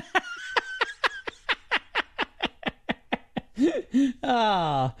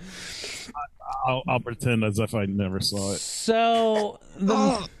 Ah. I'll pretend as if I never saw it. So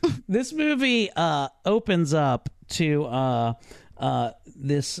this movie opens up to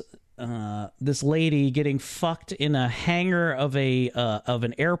this lady getting fucked in a hangar of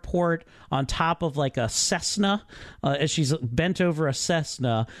an airport on top of like a Cessna, as she's bent over a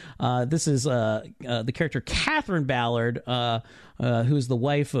Cessna. This is the character Catherine Ballard, who's the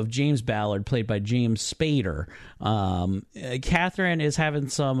wife of James Ballard, played by James Spader. Catherine is having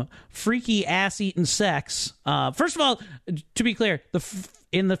some freaky ass-eating sex. First of all, to be clear,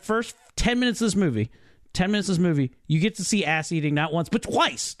 in the first 10 minutes of this movie, you get to see ass eating not once but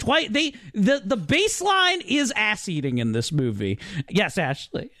twice. The baseline is ass eating in this movie. Yes,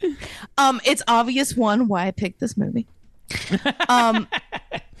 Ashley. It's obvious, one, why I picked this movie.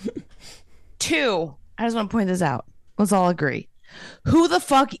 Two, I just want to point this out. Let's all agree. Who the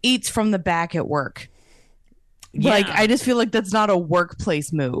fuck eats from the back at work? Yeah. Like, I just feel like that's not a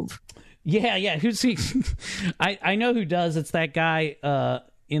workplace move. Yeah. Who's he? I know who does. It's that guy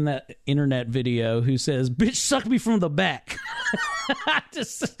in the internet video who says, "Bitch, suck me from the back."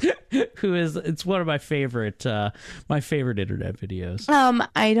 It's one of my favorite internet videos.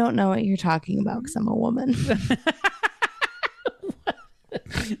 I don't know what you're talking about because I'm a woman.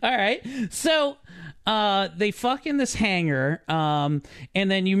 All right, so they fuck in this hangar, and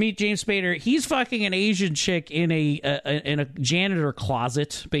then you meet James Spader. He's fucking an Asian chick in a janitor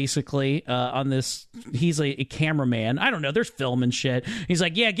closet, basically. On this, he's a cameraman. I don't know. There's film and shit. He's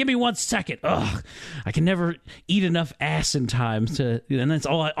like, "Yeah, give me 1 second. Ugh, I can never eat enough ass in time to." And that's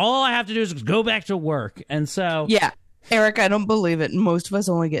all I have to do is go back to work. And so, yeah, Eric, I don't believe it. Most of us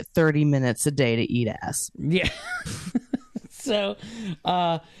only get 30 minutes a day to eat ass. Yeah. So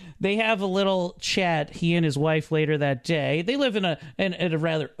they have a little chat, he and his wife, later that day. They live in a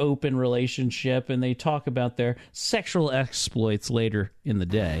rather open relationship, and they talk about their sexual exploits later in the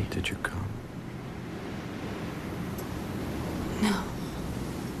day. Did you come? No.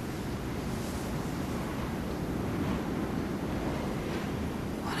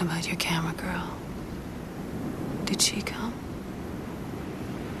 What about your camera girl? Did she come?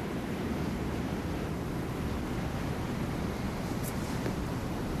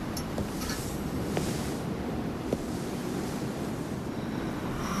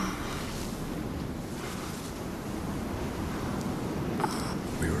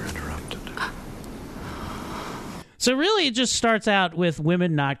 We were interrupted. So really, it just starts out with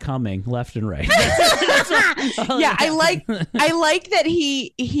women not coming left and right. Yeah, I like that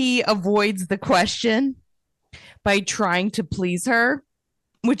he avoids the question by trying to please her,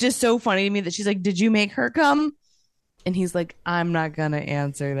 which is so funny to me that she's like, "Did you make her come?" And he's like, "I'm not gonna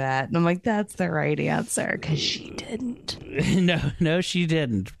answer that." And I'm like, "That's the right answer, because she didn't." No, she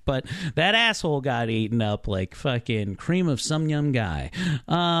didn't. But that asshole got eaten up like fucking cream of some young guy.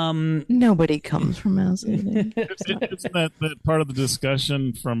 Nobody comes from ass eating. Isn't that part of the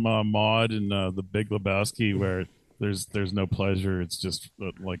discussion from Maude and the Big Lebowski, where there's no pleasure, it's just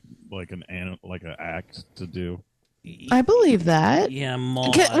like an act to do. I believe that. Yeah,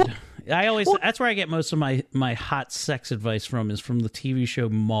 Maude. That's where I get most of my hot sex advice from, is from the TV show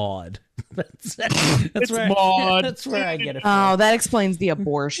Maude. That's where Maude. That's where I get it from. Oh, that explains the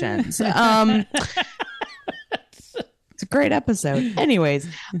abortions. It's a great episode. Anyways,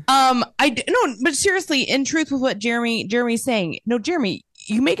 but seriously, in truth, with what Jeremy's saying, no, Jeremy,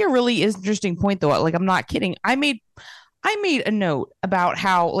 you make a really interesting point though. Like, I'm not kidding. I made a note about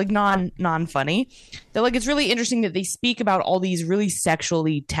how, like, non-funny, that, like, it's really interesting that they speak about all these really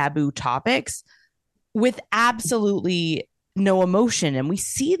sexually taboo topics with absolutely no emotion. And we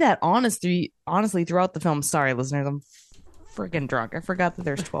see that honestly throughout the film. Sorry, listeners, I'm freaking drunk. I forgot that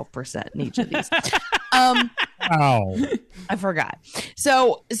there's 12% in each of these. Wow. I forgot.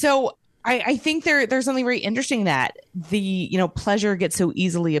 So I think there's something very interesting that the, pleasure gets so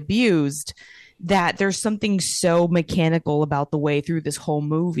easily abused, that there's something so mechanical about the way through this whole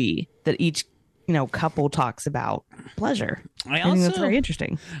movie that each couple talks about pleasure. I think that's very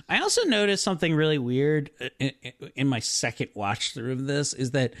interesting. I also noticed something really weird in my second watch through of this,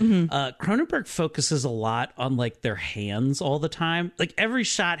 is that Cronenberg focuses a lot on, like, their hands all the time. Like, every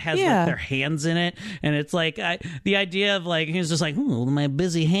shot has like their hands in it, and it's like the idea of, like, he's just like, my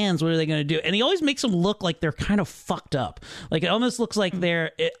busy hands, what are they going to do? And he always makes them look like they're kind of fucked up. Like, it almost looks like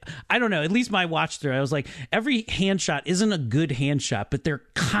I don't know, at least my watch through, I was like, every hand shot isn't a good hand shot, but they're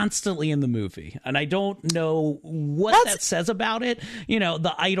constantly in the movie. And I don't know what that says about it.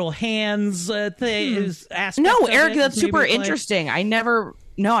 The idle hands thing is aspect. No, of Eric, it that's maybe, super like, interesting. I've never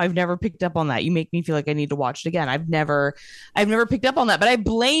picked up on that. You make me feel like I need to watch it again. I've never picked up on that, but I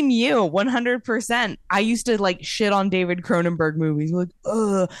blame you 100%. I used to, like, shit on David Cronenberg movies. Like,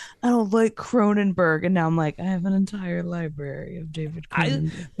 I don't like Cronenberg. And now I'm like, I have an entire library of David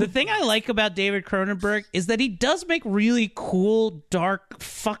Cronenberg. The thing I like about David Cronenberg is that he does make really cool, dark,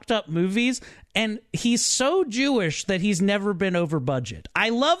 fucked up movies. And he's so Jewish that he's never been over budget. I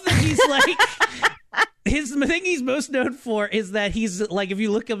love that he's like... The thing he's most known for is that he's, like, if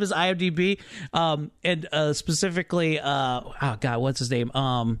you look up his IMDb, and specifically, what's his name?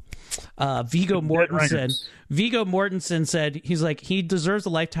 Viggo Mortensen. Viggo Mortensen said he deserves a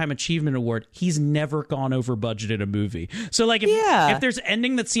Lifetime Achievement Award. He's never gone over budget in a movie. So, like, if there's an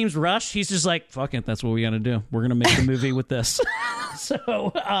ending that seems rushed, he's just like, fuck it, that's what we gotta do. We're gonna make the movie with this.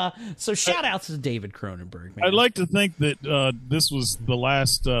 So shout outs to David Cronenberg, man. I'd like to think that this was the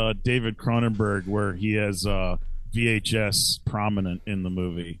last David Cronenberg where he has VHS prominent in the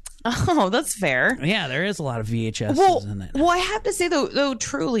movie. Oh, that's fair. Yeah, there is a lot of VHS in it. Well, I have to say though,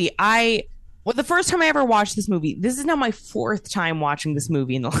 truly, the first time I ever watched this movie, this is now my fourth time watching this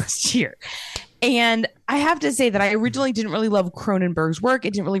movie in the last year. And I have to say that I originally didn't really love Cronenberg's work.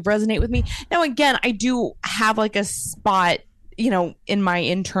 It didn't really resonate with me. Now, again, I do have, like, a spot, in my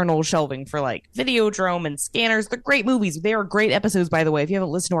internal shelving for, like, Videodrome and Scanners. They're great movies. They are great episodes, by the way. If you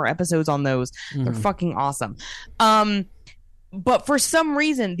haven't listened to our episodes on those, they're fucking awesome. But for some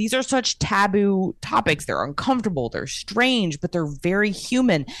reason, these are such taboo topics. They're uncomfortable. They're strange, but they're very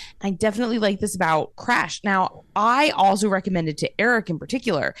human. And I definitely like this about Cronenberg. Crash. Now, I also recommended to Eric in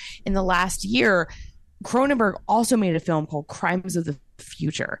particular, in the last year, Cronenberg also made a film called Crimes of the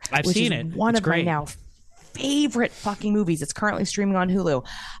Future. I've seen it. One of my now favorite fucking movies. It's currently streaming on Hulu.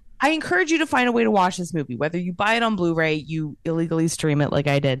 I encourage you to find a way to watch this movie, whether you buy it on Blu-ray, you illegally stream it like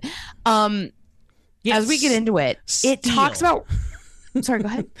I did. as we get into it, it talks about. Sorry, go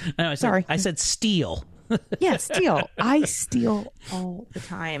ahead. No, I said steal. Yeah, steal. I steal all the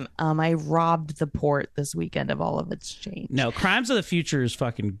time. I robbed the port this weekend of all of its change. No, Crimes of the Future is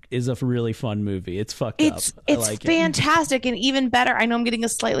a really fun movie. It's fucked up. It's fantastic and even better. I know I'm getting a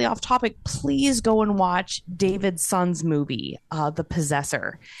slightly off topic. Please go and watch David's son's movie, The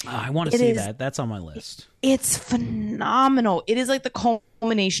Possessor. I want to see that. That's on my list. It's phenomenal. It is like the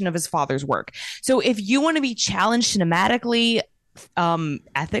culmination of his father's work. So if you want to be challenged cinematically,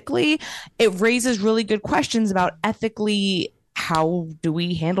 ethically, it raises really good questions about ethically how do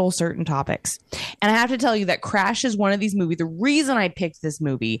we handle certain topics. And I have to tell you that Crash is one of these movies. The reason I picked this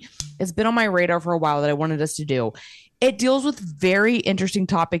movie, it's been on my radar for a while that I wanted us to do. It deals with very interesting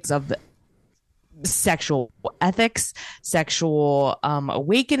topics of sexual ethics, sexual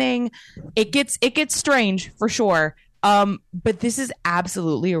awakening. It gets strange for sure. But this is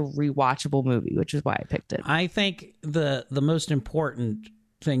absolutely a rewatchable movie, which is why I picked it. I think the most important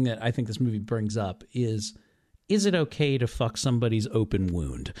thing that I think this movie brings up is it okay to fuck somebody's open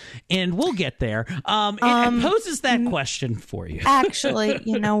wound? And we'll get there. It poses that question for you. Actually,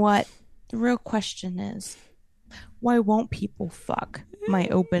 you know what? The real question is, why won't people fuck my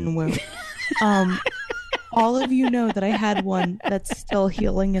open wound? All of you know that I had one that's still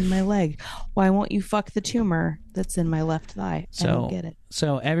healing in my leg. Why won't you fuck the tumor that's in my left thigh? I don't get it.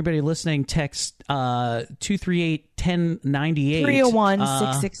 So everybody listening, text 238-1098.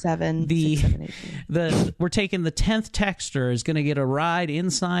 301-667-6718. We're taking the 10th texter is going to get a ride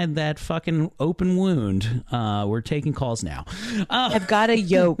inside that fucking open wound. We're taking calls now. I've got a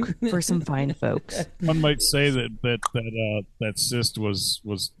yoke for some fine folks. One might say that cyst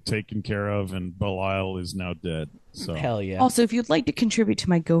was taken care of and Belial is now dead. So hell yeah. Also, if you'd like to contribute to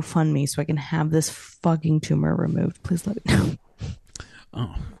my GoFundMe so I can have this fucking tumor removed, please let me know.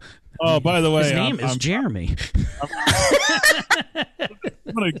 Oh, by the way, his name is Jeremy. I'm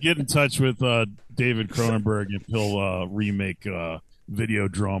going to get in touch with David Cronenberg and he'll remake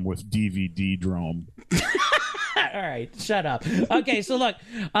Videodrome with DVD-drome. All right, shut up. Okay, so look,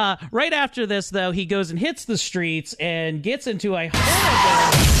 right after this, though, he goes and hits the streets and gets into a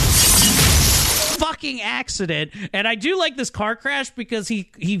horrible fucking accident. And I do like this car crash because he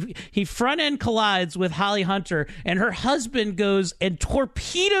front end collides with Holly Hunter, and her husband goes and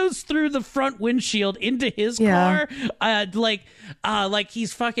torpedoes through the front windshield into his car, like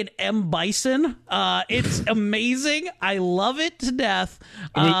he's fucking M. Bison. It's amazing. I love it to death.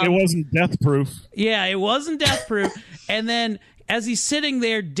 It wasn't death proof. Yeah, it wasn't death proof. And then as he's sitting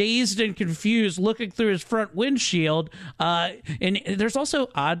there dazed and confused looking through his front windshield, and there's also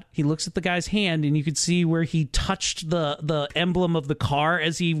he looks at the guy's hand and you could see where he touched the emblem of the car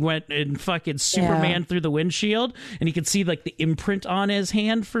as he went and fucking Superman through the windshield, and you could see like the imprint on his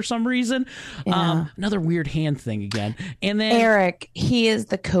hand for some reason. Another weird hand thing again. And then Erik, he is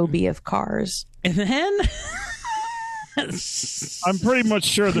the Kobe of cars. And then I'm pretty much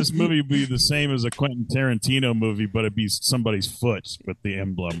sure this movie would be the same as a Quentin Tarantino movie, but it'd be somebody's foot with the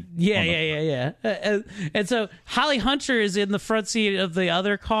emblem. Yeah. And so Holly Hunter is in the front seat of the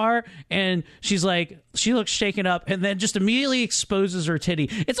other car, and she looks shaken up, and then just immediately exposes her titty.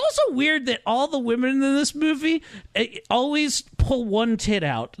 It's also weird that all the women in this movie always pull one tit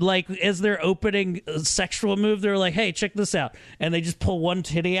out, like as their opening sexual move. They're like, "Hey, check this out," and they just pull one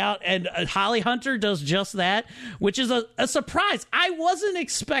titty out, and Holly Hunter does just that, which is a surprise. I wasn't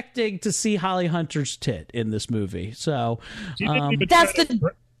expecting to see Holly Hunter's tit in this movie, so she didn't even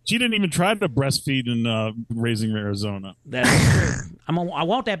try to breastfeed in Raising Arizona. That's true. I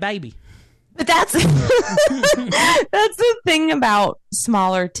want that baby. But that's that's the thing about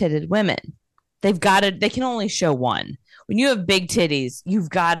smaller titted women. They can only show one. When you have big titties,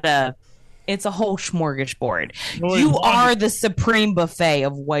 it's a whole smorgasbord. You are the supreme buffet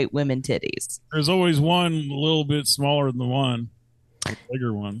of white women titties. There's always one a little bit smaller than the one, the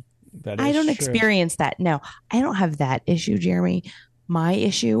bigger one. I don't experience that. No, I don't have that issue, Jeremy. My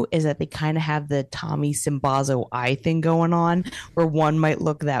issue is that they kind of have the Tommy Simbazo eye thing going on, where one might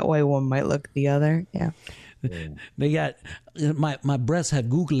look that way, one might look the other. Yeah. They got my breasts have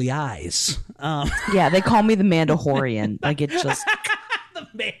googly eyes. Yeah, they call me the Mandalorian. Like it's just the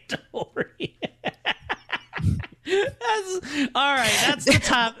Mandalorian. All right, that's the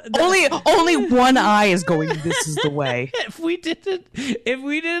top. Only one eye is going. This is the way. If we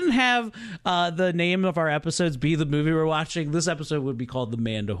didn't have the name of our episodes be the movie we're watching, this episode would be called The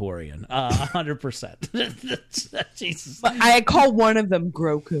Mandalorian. 100%. Jesus. I call one of them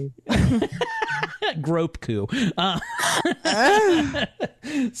Groku. Gropku.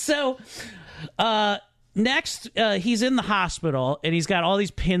 So Next, he's in the hospital, and he's got all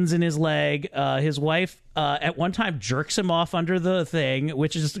these pins in his leg. His wife, at one time, jerks him off under the thing,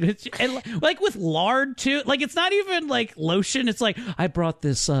 which is and, like with lard too. Like it's not even like lotion. It's like I brought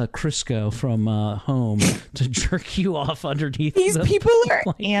this Crisco from home to jerk you off underneath. These people are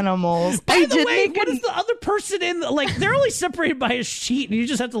animals. By the way, what is the other person in? Like they're only separated by a sheet, and you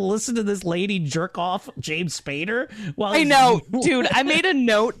just have to listen to this lady jerk off James Spader. While I know, dude. I made a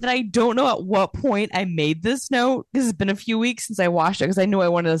note that I don't know at what point I made this note because it's been a few weeks since I watched it because I knew I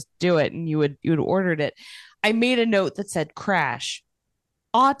wanted to do it, and you had ordered it. I made a note that said crash,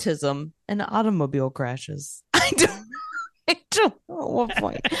 autism, and automobile crashes. I don't know at what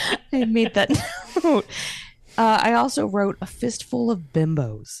point I made that note. I also wrote a fistful of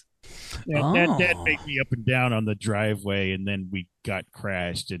bimbos. Yeah, Dad picked me up and down on the driveway, and then we got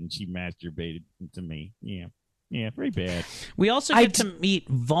crashed, and she masturbated to me. Yeah, very bad. We also get to meet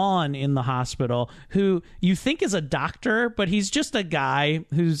Vaughn in the hospital, who you think is a doctor, but he's just a guy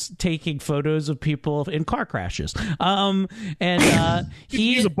who's taking photos of people in car crashes.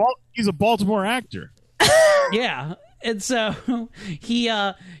 He's a Baltimore actor. Yeah. And so he's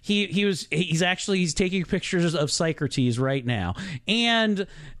taking pictures of Socrates right now, and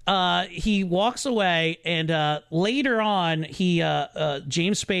he walks away, and later on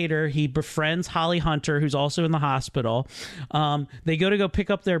James Spader, he befriends Holly Hunter, who's also in the hospital. They go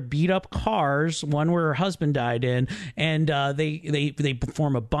pick up their beat up cars, one where her husband died in, and they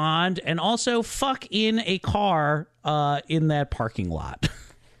form a bond, and also fuck in a car in that parking lot.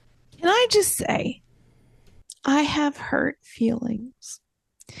 Can I just say, I have hurt feelings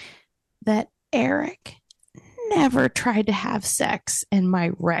that Erik never tried to have sex in my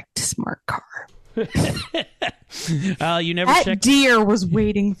wrecked smart car. You never that checked. Deer was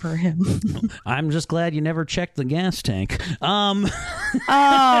waiting for him. I'm just glad you never checked the gas tank. Oh,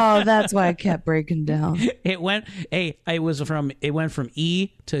 that's why I kept breaking down. It went from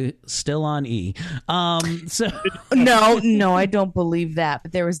E to still on E. So no, I don't believe that.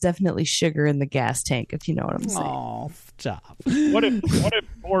 But there was definitely sugar in the gas tank, if you know what I'm saying. Oh, stop. What if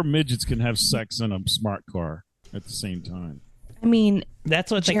four midgets can have sex in a smart car at the same time? I mean,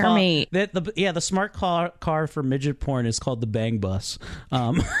 that's what Jeremy, they call it. The smart car for midget porn is called the Bang Bus.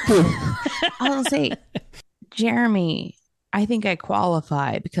 I'll say, Jeremy, I think I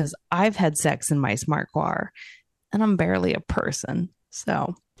qualify because I've had sex in my smart car, and I'm barely a person.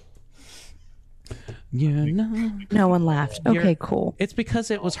 So, no one laughed. Okay, cool. It's because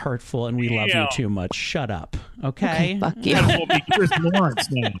it was hurtful, and we love you too much. Shut up, okay? Fuck you.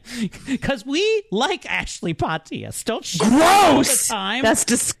 Because we like Ashley Patias. Don't shit Gross. all the time. That's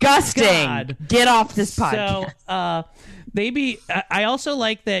disgusting. God. Get off this podcast. So, maybe I also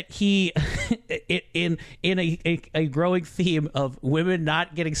like that he, in a growing theme of women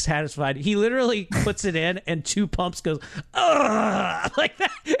not getting satisfied, he literally puts it in and two pumps goes, ugh, like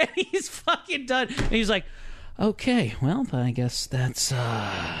that, and he's fucking done. And he's like, okay, well, I guess that's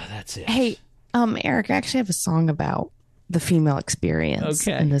it. Hey, Erik, I actually have a song about the female experience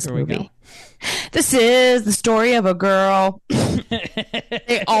in this movie. This is the story of a girl.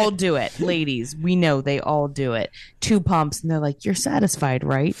 They all do it, ladies. We know they all do it. Two pumps, and they're like, "You're satisfied,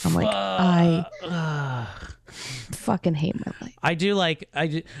 right?" I'm like, I fucking hate my life. I do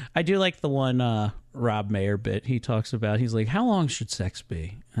like the one Rob Mayer bit. He talks about, he's like, how long should sex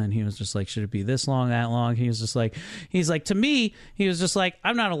be? And he was just like, should it be this long, that long? He's like, to me, he was just like,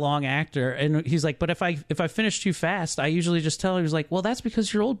 I'm not a long actor. And he's like, but if I finish too fast, I usually just tell her, he's like, well, that's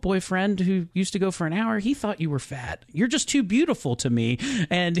because your old boyfriend who used to go for an hour, he thought you were fat. You're just too beautiful to me.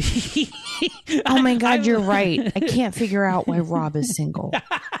 And oh my God, you're right. I can't figure out why Rob is single.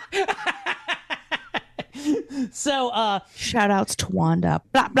 So shout outs to Wanda.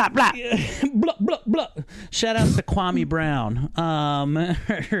 Blah blah blah. Blah blah blah. Shout outs to Kwame Brown.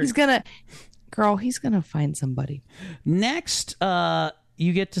 He's gonna find somebody. Next,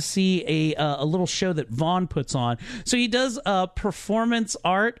 you get to see a little show that Vaughn puts on. So he does performance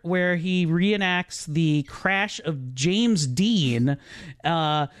art where he reenacts the crash of James Dean,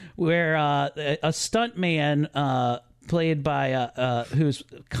 where a stuntman played by who's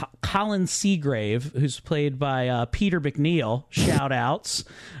Colin Seagrave, who's played by Peter McNeil, shout outs,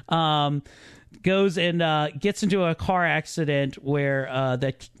 goes and gets into a car accident where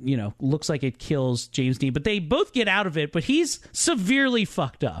that looks like it kills James Dean, but they both get out of it, but he's severely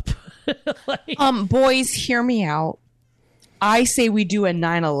fucked up. Boys, hear me out. I say we do a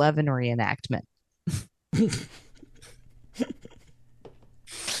 9/11 reenactment.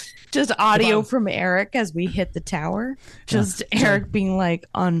 Just audio from Erik as we hit the tower. Just Erik being like,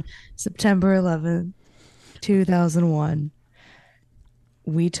 on September 11th, 2001,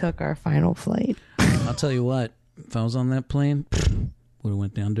 we took our final flight. I'll tell you what. If I was on that plane, would have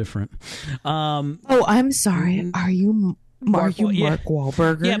went down different. Oh, I'm sorry. Are you Mark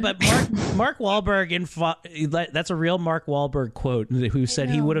Wahlberg? Yeah, but Mark Wahlberg, that's a real Mark Wahlberg quote, who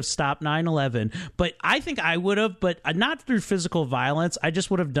said he would have stopped 9/11. But I think I would have, but not through physical violence. I just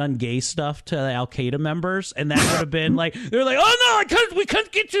would have done gay stuff to the Al Qaeda members, and that would have been like, they're like, oh no, we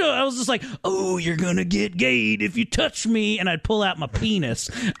can't get you. I was just like, oh, you're gonna get gayed if you touch me, and I'd pull out my penis.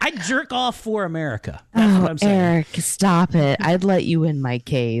 I'd jerk off for America. That's what I'm saying. Eric, stop it. I'd let you in my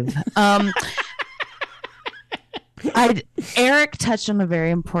cave. Eric touched on a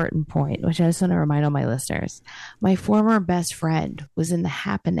very important point, which I just want to remind all my listeners. My former best friend was in The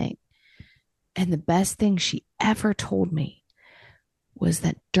Happening, and the best thing she ever told me was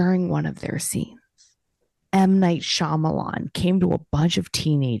that during one of their scenes, M. Night Shyamalan came to a bunch of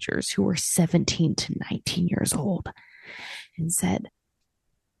teenagers who were 17 to 19 years old and said,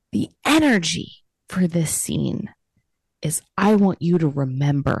 the energy for this scene is, I want you to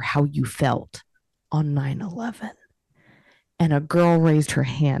remember how you felt on 9/11. And a girl raised her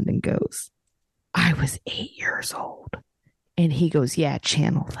hand and goes, I was 8 years old. And he goes, yeah,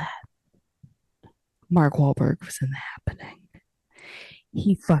 channel that. Mark Wahlberg was in The Happening.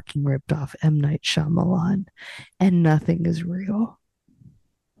 He fucking ripped off M. Night Shyamalan. And nothing is real.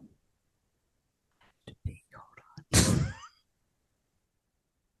 Hold on.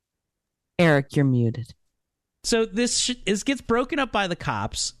 Eric, you're muted. So this gets broken up by the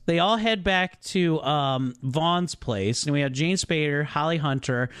cops. They all head back to Vaughn's place, and we have Jane Spader, Holly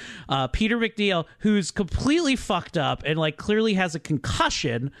Hunter, Peter McNeil, who's completely fucked up and like clearly has a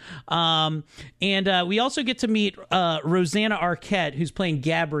concussion. And we also get to meet Rosanna Arquette, who's playing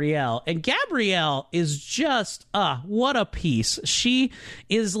Gabrielle, and Gabrielle is just what a piece. She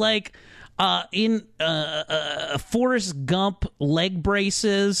is like in Forrest Gump leg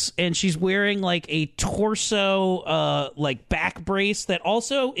braces, and she's wearing like a torso like back brace that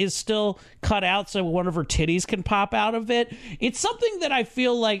also is still cut out so one of her titties can pop out of it. It's something that I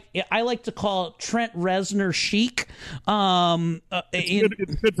feel like I like to call Trent Reznor chic.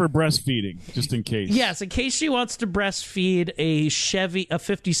 It's good for breastfeeding, just in case. Yes, in case she wants to breastfeed a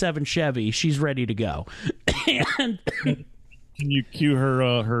 57 Chevy, she's ready to go. And can you cue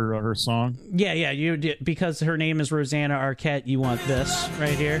her song? Yeah, you did, because her name is Rosanna Arquette. You want this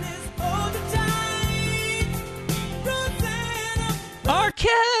right here?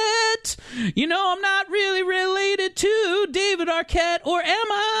 Arquette! You know I'm not really related to David Arquette, or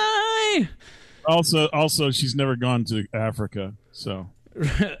am I? Also, she's never gone to Africa, so.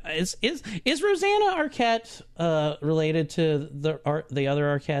 Is Rosanna Arquette related to the other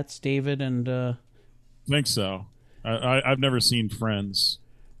Arquettes, David and? I think so. I've never seen Friends.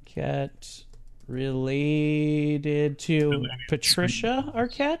 Arquette related to Patricia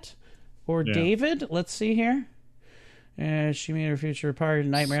Arquette or David? Let's see here. She made her future part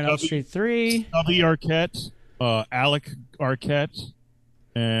in Nightmare on Elm Street 3. Stubby Arquette, Alec Arquette,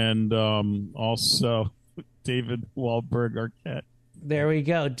 and also David Wahlberg Arquette. There we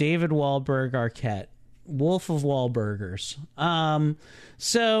go. David Wahlberg Arquette. Wolf of Wahlburgers.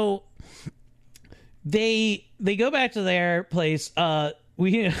 So they go back to their place.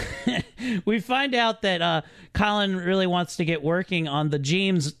 We find out that Colin really wants to get working on the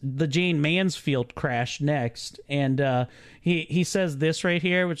Jane Mansfield crash next, and he says this right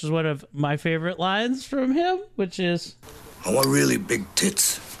here, which is one of my favorite lines from him, which is, I want really big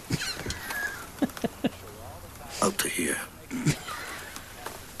tits. Out to here.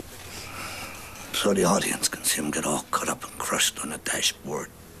 So the audience can see him get all cut up and crushed on the dashboard.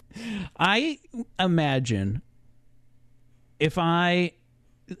 I imagine if I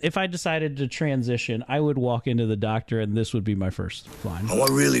decided to transition, I would walk into the doctor and this would be my first line. I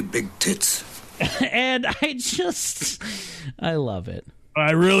want really big tits. And I love it.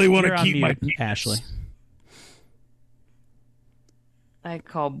 I really want You're to keep my mute, Ashley. I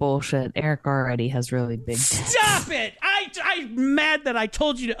call bullshit. Eric already has really big tits. Stop it! I'm mad that I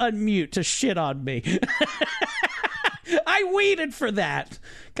told you to unmute to shit on me. I waited for that.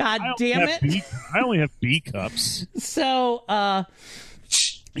 God damn it. I only have B cups. So,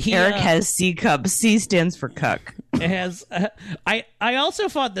 Eric has C cups. C stands for cuck. It has. I also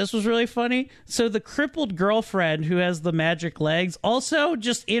thought this was really funny. So the crippled girlfriend who has the magic legs also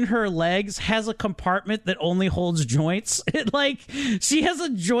just in her legs has a compartment that only holds joints. She has a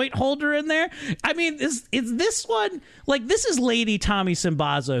joint holder in there. I mean, is this one like this is Lady Tommy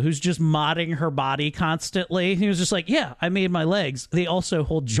Simbaza who's just modding her body constantly? He was just like, yeah, I made my legs. They also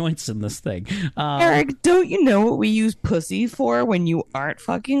hold joints in this thing. Eric, don't you know what we use pussy for when you aren't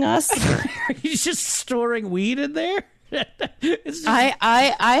fucking us? He's just storing weed in there.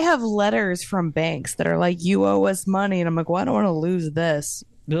 I have letters from banks that are like, you owe us money, and I'm like, well, I don't want to lose this.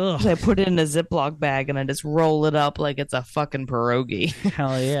 So I put it in a Ziploc bag and I just roll it up like it's a fucking pierogi.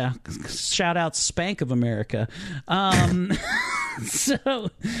 Hell yeah! Shout out Spank of America. So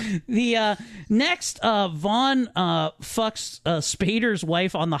the next Vaughn fucks Spader's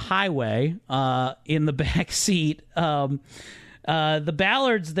wife on the highway in the back seat. The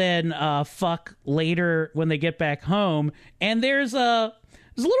Ballards then fuck later when they get back home, and there's a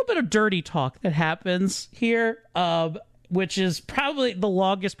little bit of dirty talk that happens here, which is probably the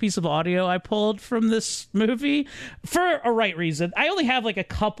longest piece of audio I pulled from this movie for a right reason. I only have like a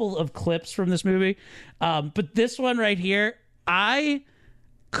couple of clips from this movie, but this one right here, I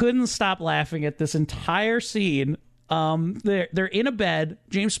couldn't stop laughing at this entire scene. They're in a bed,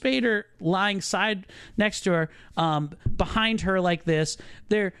 James Spader lying side next to her, behind her like this.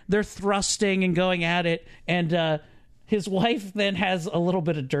 They're thrusting and going at it, and his wife then has a little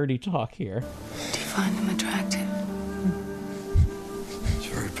bit of dirty talk here. Do you find him attractive? He's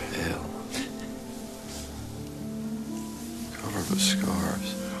very pale, covered with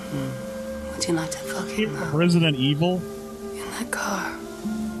scars. Would you like to fuck him now? Resident Evil? In that car.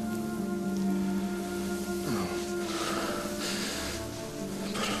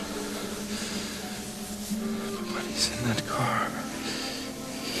 He's in that car.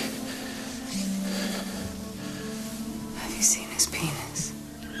 Have you seen his penis?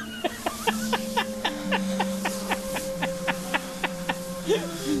 I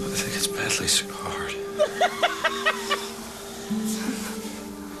think it's badly scarred.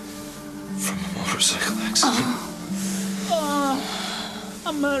 From a motorcycle accident.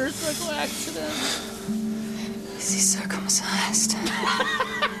 A motorcycle accident. Is he circumcised?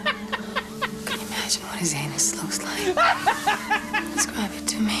 Imagine what his anus looks like. Describe it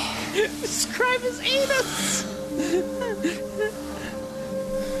to me. Describe his anus.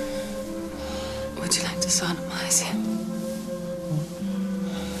 Would you like to sodomize him?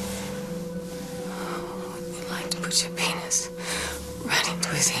 Would you like to put your penis right into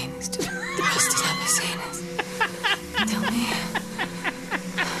his anus to thrust it up his anus? Tell me.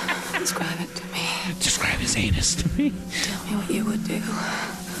 Describe it to me. Describe his anus to me. Tell me what you would do.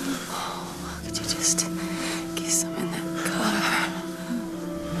 Could you just kiss him in that car?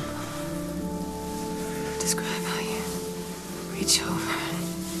 Describe how you reach over and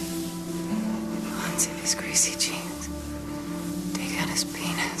unzip his greasy jeans, take out his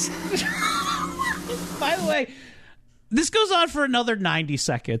penis. By the way, this goes on for another 90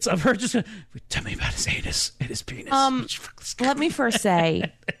 seconds of her just tell me about his anus and his penis. Let me first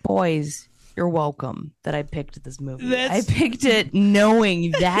say, boys, you're welcome that I picked this movie. I picked it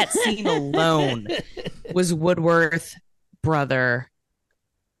knowing that scene alone was Woodworth brother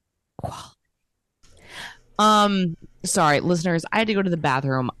quality. Sorry, listeners, I had to go to the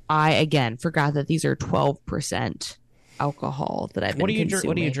bathroom. I again forgot that these are 12% alcohol that I've been consuming.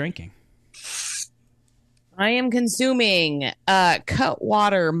 What are you drinking? I am consuming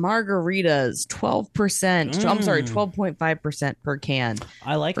Cutwater margaritas, 12%. I'm sorry, 12.5% per can.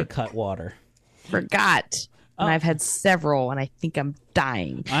 I like a Cutwater. Forgot. And I've had several, and I think I'm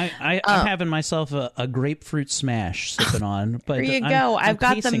dying. I'm having myself a grapefruit smash sipping on. But there you go. I've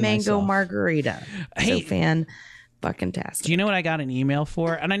got the mango myself. Margarita. Hey, so fucking tastic. Do you know what I got an email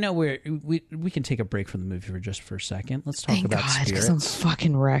for? And I know we can take a break from the movie for a second. Let's talk about spirits. Because I'm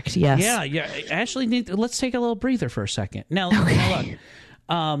fucking wrecked. Yes. Yeah. Actually, let's take a little breather for a second. Now look.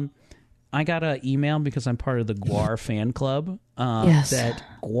 I got an email because I'm part of the Guar fan club. That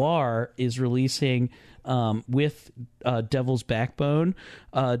Guar is releasing with Devil's Backbone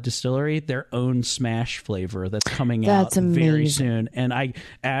Distillery their own Smash flavor that's coming out very soon. And I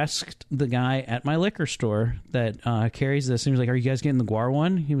asked the guy at my liquor store that carries this, and he was like, "Are you guys getting the Guar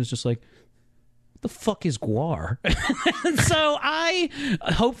one?" He was just like, "What the fuck is Guar?" So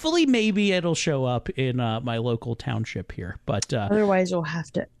hopefully maybe it'll show up in my local township here. But otherwise you'll have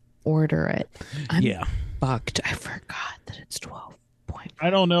to order it. I'm yeah. fucked. I forgot that it's 12. I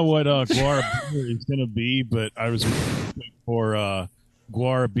don't know what Guar beer is going to be, but I was looking for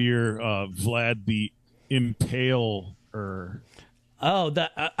Guar beer Vlad the Impaler. Oh,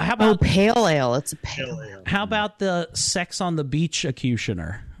 how about pale ale? It's a pale ale. How about the Sex on the Beach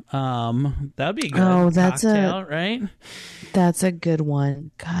Executioner? That'd be a good. Oh, that's cocktail, right? That's a good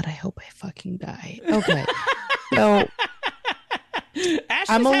one. God, I hope I fucking die. Okay, so.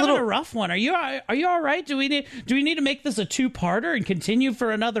 Ashley's having a rough one. Are you all right? Do we need to make this a two-parter and continue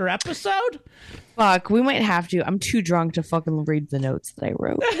for another episode? Fuck, we might have to. I'm too drunk to fucking read the notes that I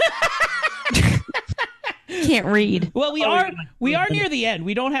wrote. can't read. Well, we are near the end.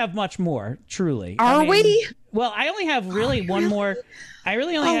 We don't have much more, truly. Are we? Well, I only have one more. I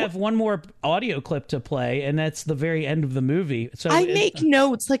really only have one more audio clip to play, and that's the very end of the movie. So I make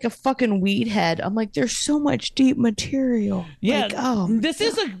notes like a fucking weed head. I'm like, there's so much deep material. Yeah, like,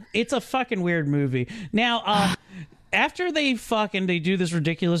 it's a fucking weird movie. Now, after they do this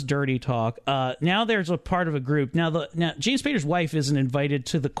ridiculous dirty talk, now there's a part of a group. Now James Spader's wife isn't invited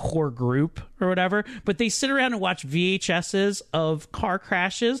to the core group or whatever, but they sit around and watch VHSs of car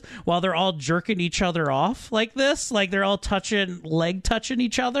crashes while they're all jerking each other off like this, like they're all leg touching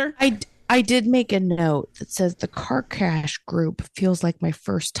each other. I did make a note that says the car crash group feels like my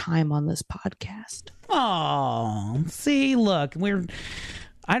first time on this podcast. Oh, see, look,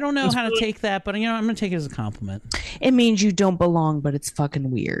 I don't know how to take that, but I'm going to take it as a compliment. It means you don't belong, but it's fucking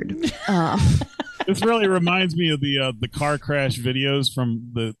weird. This really reminds me of the car crash videos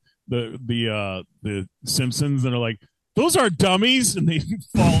from the Simpsons that are like, those are dummies, and they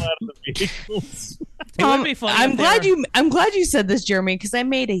fall out of the vehicles. It would be funny. I'm glad you said this, Jeremy, because I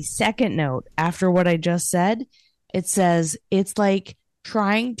made a second note after what I just said. It says it's like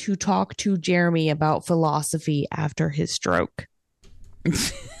trying to talk to Jeremy about philosophy after his stroke.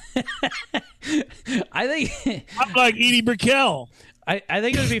 I think I'm like Edie Brickell. I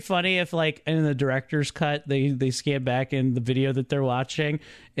think it would be funny if, like, in the director's cut, they scan back in the video that they're watching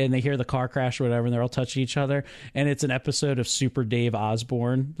and they hear the car crash or whatever, and they're all touching each other, and it's an episode of Super Dave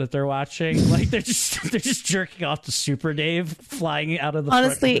Osborne that they're watching. Like they're just jerking off to Super Dave flying out of the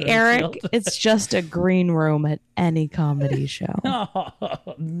honestly, Eric, it's just a green room at any comedy show.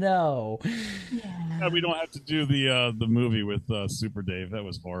 Oh no! Yeah, we don't have to do the movie with Super Dave. That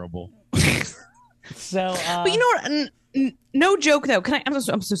was horrible. So, but you know what? No joke though. I'm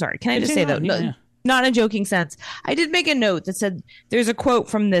so sorry. Can I just say though? No, not in a joking sense. I did make a note that said there's a quote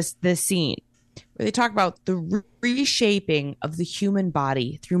from this scene where they talk about the reshaping of the human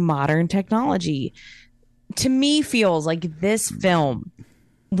body through modern technology. To me, feels like this film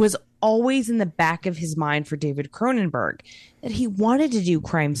was always in the back of his mind for David Cronenberg, that he wanted to do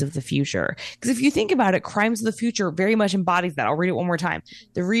Crimes of the Future. Because if you think about it, Crimes of the Future very much embodies that. I'll read it one more time.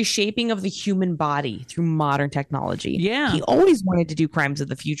 The reshaping of the human body through modern technology. Yeah. He always wanted to do Crimes of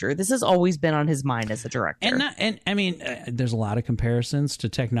the Future. This has always been on his mind as a director. And I mean, there's a lot of comparisons to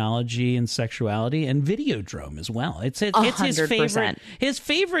technology and sexuality and Videodrome as well. It's his 100%. His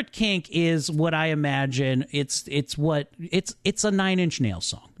favorite kink is what I imagine. It's a Nine Inch Nails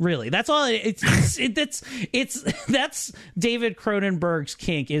song. Really, that's all. That's David Cronenberg's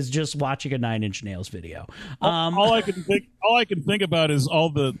kink, is just watching a Nine Inch Nails video. All I can think about is all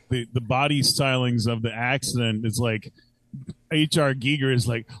the body stylings of the accident. It's like H.R. Giger is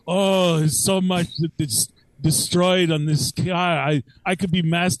like, oh, there's so much that's destroyed on this guy. I could be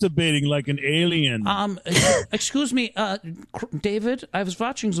masturbating like an alien. Excuse me, David, I was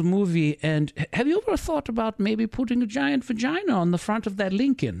watching the movie, and have you ever thought about maybe putting a giant vagina on the front of that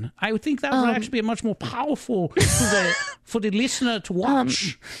Lincoln? I would think that would actually be much more powerful for the listener to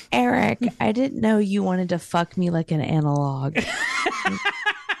watch. Eric, I didn't know you wanted to fuck me like an analog.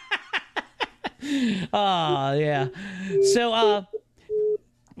 Oh, yeah. So,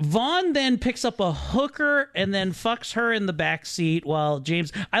 Vaughn then picks up a hooker and then fucks her in the back seat while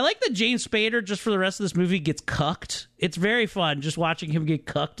James... I like that James Spader, just for the rest of this movie, gets cucked. It's very fun just watching him get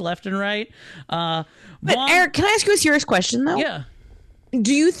cucked left and right. But Eric, can I ask you a serious question, though? Yeah.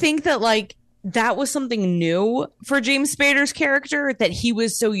 Do you think that, like, that was something new for James Spader's character, that he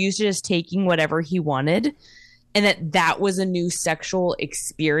was so used to just taking whatever he wanted, and that was a new sexual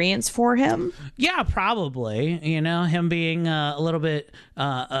experience for him? Yeah, probably. You know, him being a little bit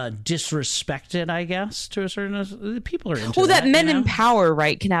disrespected, I guess, to a certain... People are into well, that men you know? in power,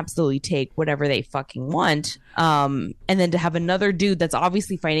 right, can absolutely take whatever they fucking want. And then to have another dude that's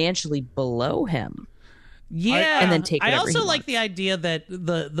obviously financially below him. Yeah, and then take. I also like the idea that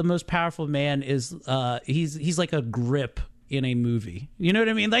the most powerful man is he's like a grip in a movie. You know what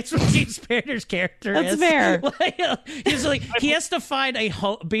I mean? That's what James Spader's character is. That's fair. He's like, he has to find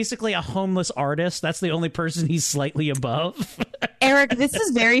basically a homeless artist. That's the only person he's slightly above. Eric, this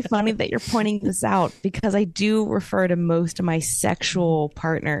is very funny that you're pointing this out, because I do refer to most of my sexual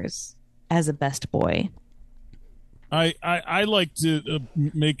partners as a best boy. I like to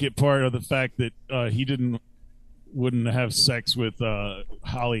make it part of the fact that he wouldn't have sex with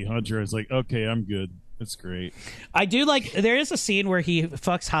Holly Hunter. It's like, okay, I'm good. That's great. I do like, there is a scene where he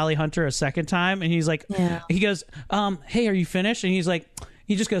fucks Holly Hunter a second time, and he's like, he goes, hey, are you finished? And he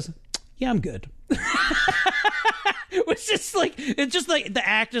just goes, yeah, I'm good. It's just like the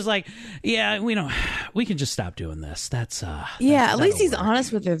actor's like, yeah, we can just stop doing this. That's at least he's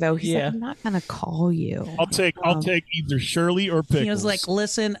honest with her though. He's like, I'm not gonna call you. I'll take either Shirley or Pickles. He was like,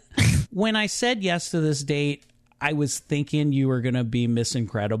 listen, when I said yes to this date, I was thinking you were gonna be Miss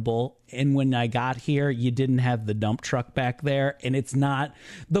Incredible, and when I got here, you didn't have the dump truck back there, and it's not.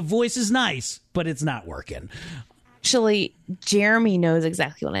 The voice is nice, but it's not working. Actually, Jeremy knows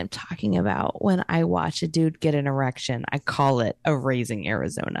exactly what I'm talking about. When I watch a dude get an erection, I call it a Raising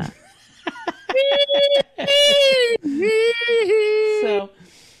Arizona. So,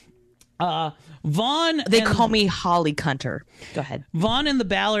 Vaughn... They call me Holly Cunter. Go ahead. Vaughn and the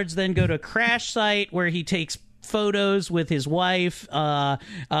Ballards then go to a crash site where he takes photos with his wife.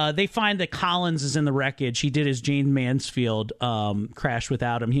 They find that Collins is in the wreckage. He did his Jane Mansfield crash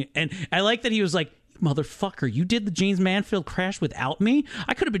without him. And I like that he was like, motherfucker, you did the James Mansfield crash without me?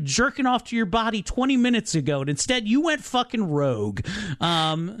 I could have been jerking off to your body 20 minutes ago, and instead you went fucking rogue.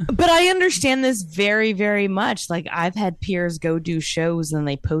 But I understand this very, very much. Like, I've had peers go do shows and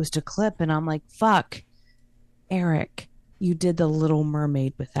they post a clip, and I'm like, fuck, Erik, you did The Little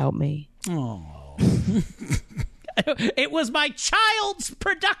Mermaid without me. Oh. It was my child's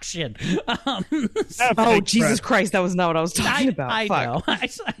production. Jesus Christ, that was not what I was talking about. I know.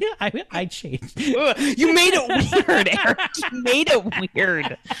 I changed. You made it weird, Erik. You made it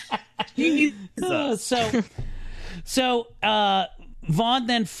weird. Jesus. So Vaughn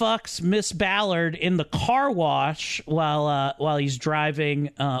then fucks Miss Ballard in the car wash while he's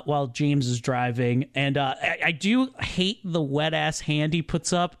driving, while James is driving, and I do hate the wet ass hand he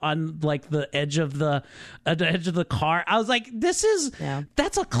puts up on like the edge of the car. I was like, that's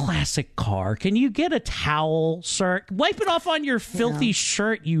a classic car. Can you get a towel, sir? Wipe it off on your filthy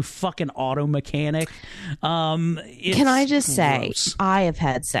shirt, you fucking auto mechanic. Can I just say, I have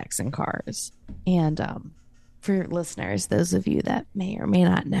had sex in cars, and for listeners, those of you that may or may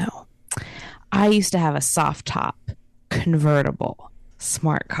not know, I used to have a soft top convertible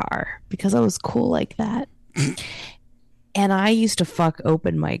smart car because I was cool like that. And I used to fuck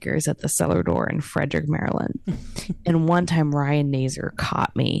open micers at the cellar door in Frederick, Maryland. And one time Ryan Nazer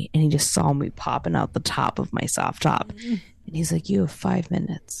caught me and he just saw me popping out the top of my soft top. And he's like, you have 5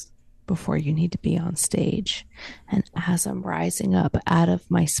 minutes before you need to be on stage. And as I'm rising up out of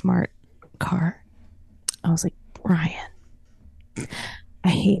my smart car, I was like, Ryan, I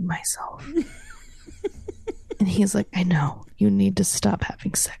hate myself. And he's like, I know. You need to stop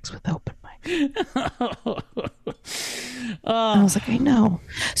having sex with open mic. I was like, I know.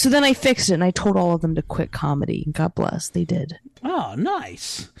 So then I fixed it and I told all of them to quit comedy. And God bless, they did. Oh,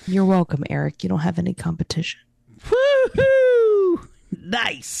 nice. You're welcome, Erik. You don't have any competition. Woohoo!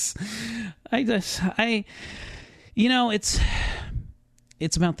 Nice.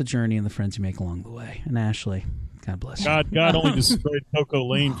 It's about the journey and the friends you make along the way. And Ashley, God bless you. God only destroyed Coco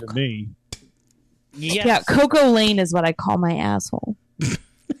Lane for me. Yes. Yeah, Coco Lane is what I call my asshole.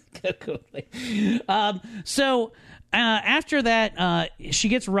 Coco Lane. So after that, she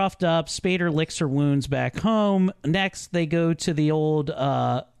gets roughed up. Spader licks her wounds back home. Next, they go to the old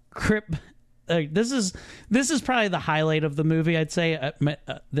crypt. This is probably the highlight of the movie, I'd say,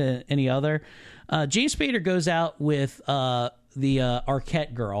 than any other. James Spader goes out with the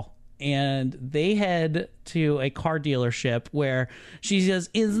Arquette girl, and they head to a car dealership where she says,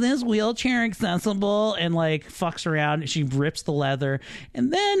 is this wheelchair accessible? And like fucks around. She rips the leather,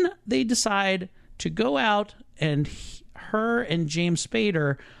 and then they decide to go out, and her and James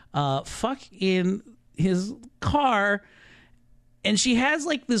Spader fuck in his car. And she has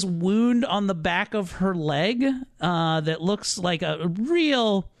like this wound on the back of her leg that looks like a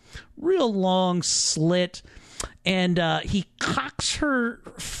real long slit. And he cocks her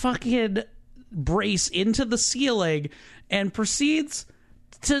fucking brace into the ceiling and proceeds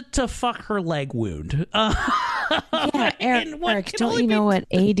to fuck her leg wound. Yeah, Erik, don't you know what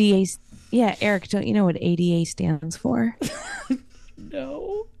ADA? Yeah, Erik, don't you know what ADA stands for?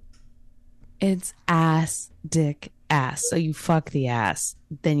 No. It's ass, dick, ass. So you fuck the ass,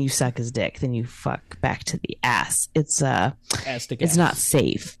 then you suck his dick, then you fuck back to the ass. It's not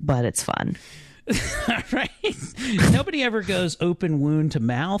safe, but it's fun. Right? Nobody ever goes open wound to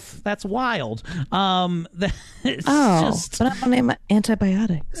mouth. That's wild. But I'm on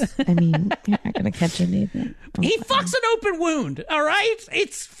antibiotics. I mean, you're not gonna catch anything. He fucks an open wound. All right,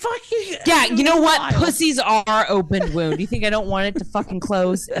 it's fucking. Yeah, you know what? Wild. Pussies are open wound. You think I don't want it to fucking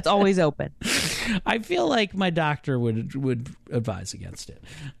close? It's always open. I feel like my doctor would advise against it.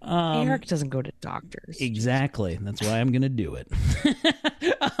 Erik doesn't go to doctors. Exactly. That's why I'm going to do it.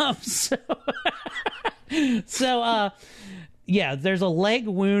 So yeah, there's a leg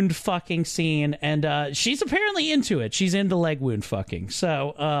wound fucking scene, and she's apparently into it. She's into leg wound fucking.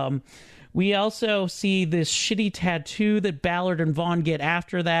 So we also see this shitty tattoo that Ballard and Vaughn get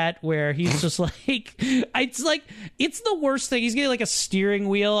after that, where he's just like, it's the worst thing. He's getting like a steering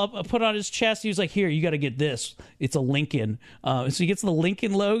wheel put on his chest. He was like, here, you got to get this. It's a Lincoln. So he gets the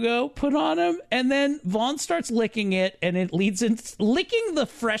Lincoln logo put on him, and then Vaughn starts licking it, and it leads into licking the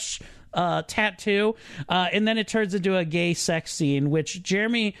fresh tattoo, and then it turns into a gay sex scene. Which,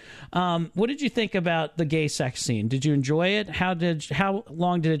 Jeremy, what did you think about the gay sex scene? Did you enjoy it? How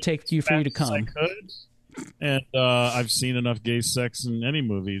long did it take you for you to come? I could. And I've seen enough gay sex in any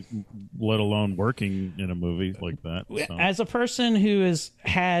movie, let alone working in a movie like that. So. As a person who has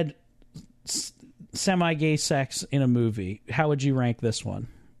had semi-gay sex in a movie, how would you rank this one?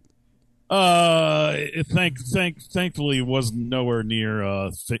 Thankfully, it was nowhere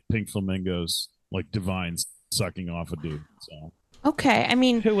near Pink Flamingos, like Divine sucking off a dude. So Okay, I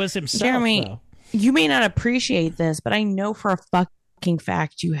mean, who was himself? Jeremy, though? you may not appreciate this, but I know for a fucking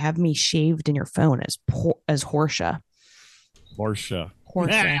fact you have me shaved in your phone as Horsha. Horsha.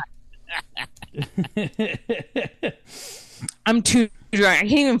 I'm too dry. I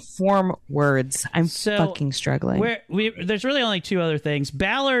can't even form words. I'm fucking struggling. There's really only two other things.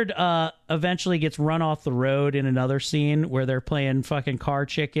 Ballard eventually gets run off the road in another scene where they're playing fucking car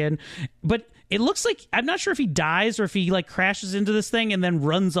chicken. But it looks like, I'm not sure if he dies or if he like crashes into this thing and then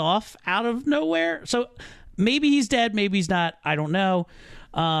runs off out of nowhere. So maybe he's dead, maybe he's not. I don't know.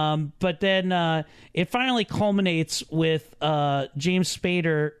 But then it finally culminates with James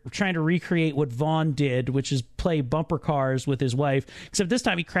Spader trying to recreate what Vaughn did, which is play bumper cars with his wife, except this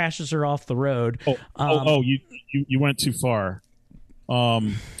time he crashes her off the road. You went too far.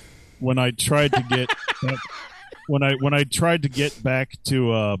 When I tried to get when I tried to get back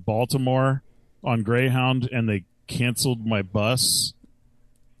to Baltimore on Greyhound and they canceled my bus,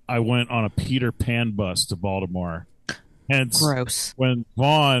 I went on a Peter Pan bus to Baltimore. Hence, gross. When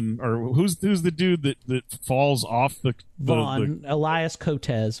Vaughn, or who's the dude that falls off the Vaughn, Elias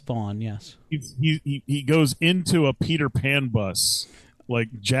Cotes Vaughn, yes. He goes into a Peter Pan bus, like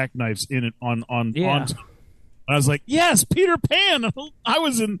jackknifes in it on. I was like, yes, Peter Pan. I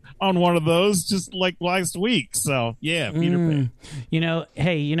was on one of those just like last week. So yeah, Peter Pan.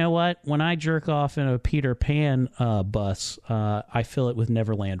 Hey, you know what? When I jerk off in a Peter Pan bus, I fill it with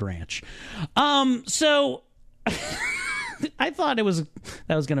Neverland Ranch. So. I thought that was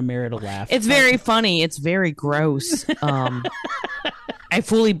going to merit a laugh. It's very funny. It's very gross. I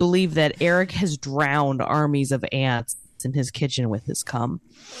fully believe that Erik has drowned armies of ants in his kitchen with his cum.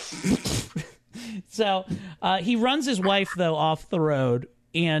 So he runs his wife, though, off the road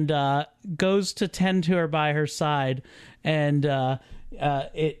and goes to tend to her by her side. And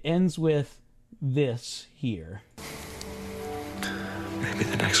it ends with this here. Maybe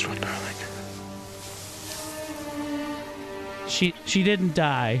the next one, darling. She didn't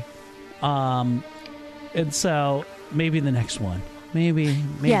die, and so maybe the next one. Maybe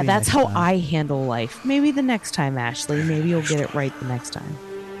yeah, that's how time. I handle life. Maybe the next time, Ashley. Maybe you'll get it right the next time.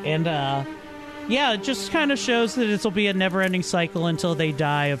 And yeah, it just kind of shows that it'll be a never-ending cycle until they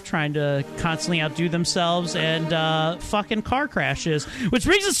die of trying to constantly outdo themselves and fucking car crashes. Which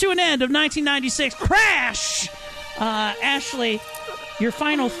brings us to an end of 1996. Crash! Ashley, your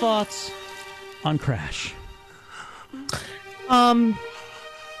final thoughts on Crash.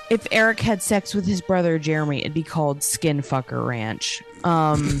 If Erik had sex with his brother Jeremy, it'd be called Skinfucker Ranch.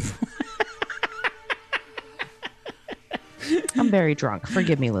 I'm very drunk.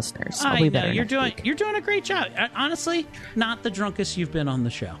 Forgive me, listeners. I'll be better. You're doing a great job. Honestly, not the drunkest you've been on the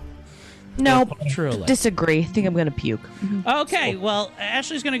show. No, truly. Disagree. I think I'm going to puke. Okay, well,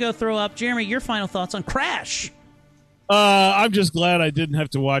 Ashley's going to go throw up. Jeremy, your final thoughts on Crash? I'm just glad I didn't have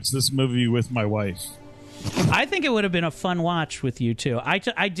to watch this movie with my wife. I think it would have been a fun watch with you too.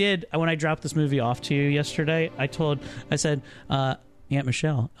 I did when I dropped this movie off to you yesterday. I said, Aunt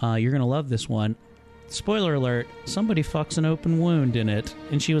Michelle, you're gonna love this one. Spoiler alert: somebody fucks an open wound in it,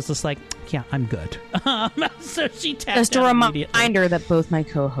 and she was just like, "Yeah, I'm good." So she tapped just a out reminder that both my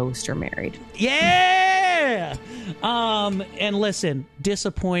co-hosts are married. Yeah. And listen,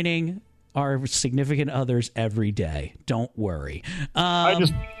 disappointing our significant others every day. Don't worry.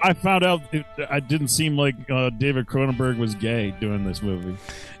 I found out I didn't seem like David Cronenberg was gay doing this movie.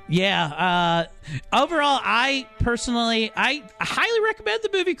 Yeah. Overall, I highly recommend the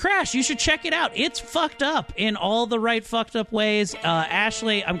movie Crash. You should check it out. It's fucked up in all the right fucked up ways.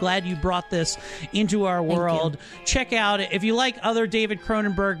 Ashley, I'm glad you brought this into our world. Check out it if you like other David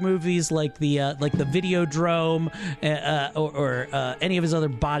Cronenberg movies like the Videodrome or any of his other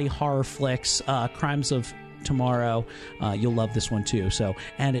body horror flicks. Crimes of tomorrow. You'll love this one too, so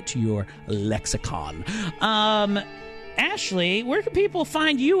add it to your lexicon. Ashley, where can people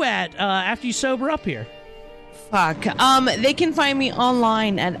find you at after you sober up here? Fuck. They can find me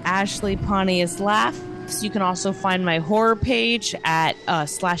online at Ashley Pontius Laughs. You can also find my horror page at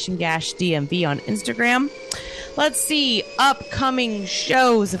Slash and Gash DMV on Instagram. Let's see, upcoming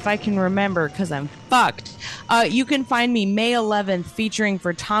shows, if I can remember, because I'm fucked. You can find me May 11th featuring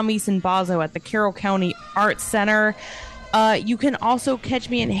for Tommy Sinbazo at the Carroll County Arts Center. You can also catch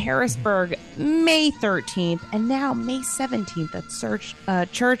me in Harrisburg May 13th and now May 17th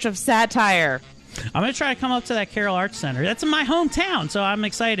at Church of Satire. I'm going to try to come up to that Carroll Arts Center. That's in my hometown, so I'm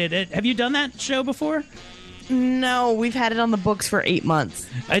excited. Have you done that show before? No, we've had it on the books for 8 months.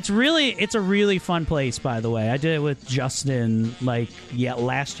 It's a really fun place, by the way. I did it with Justin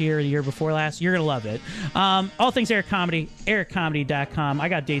last year or the year before last. You're going to love it. All things Eric Comedy, ericcomedy.com. I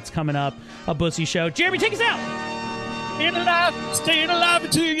got dates coming up, a Bussy show. Jeremy, take us out. Staying alive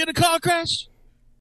until you get a car crash.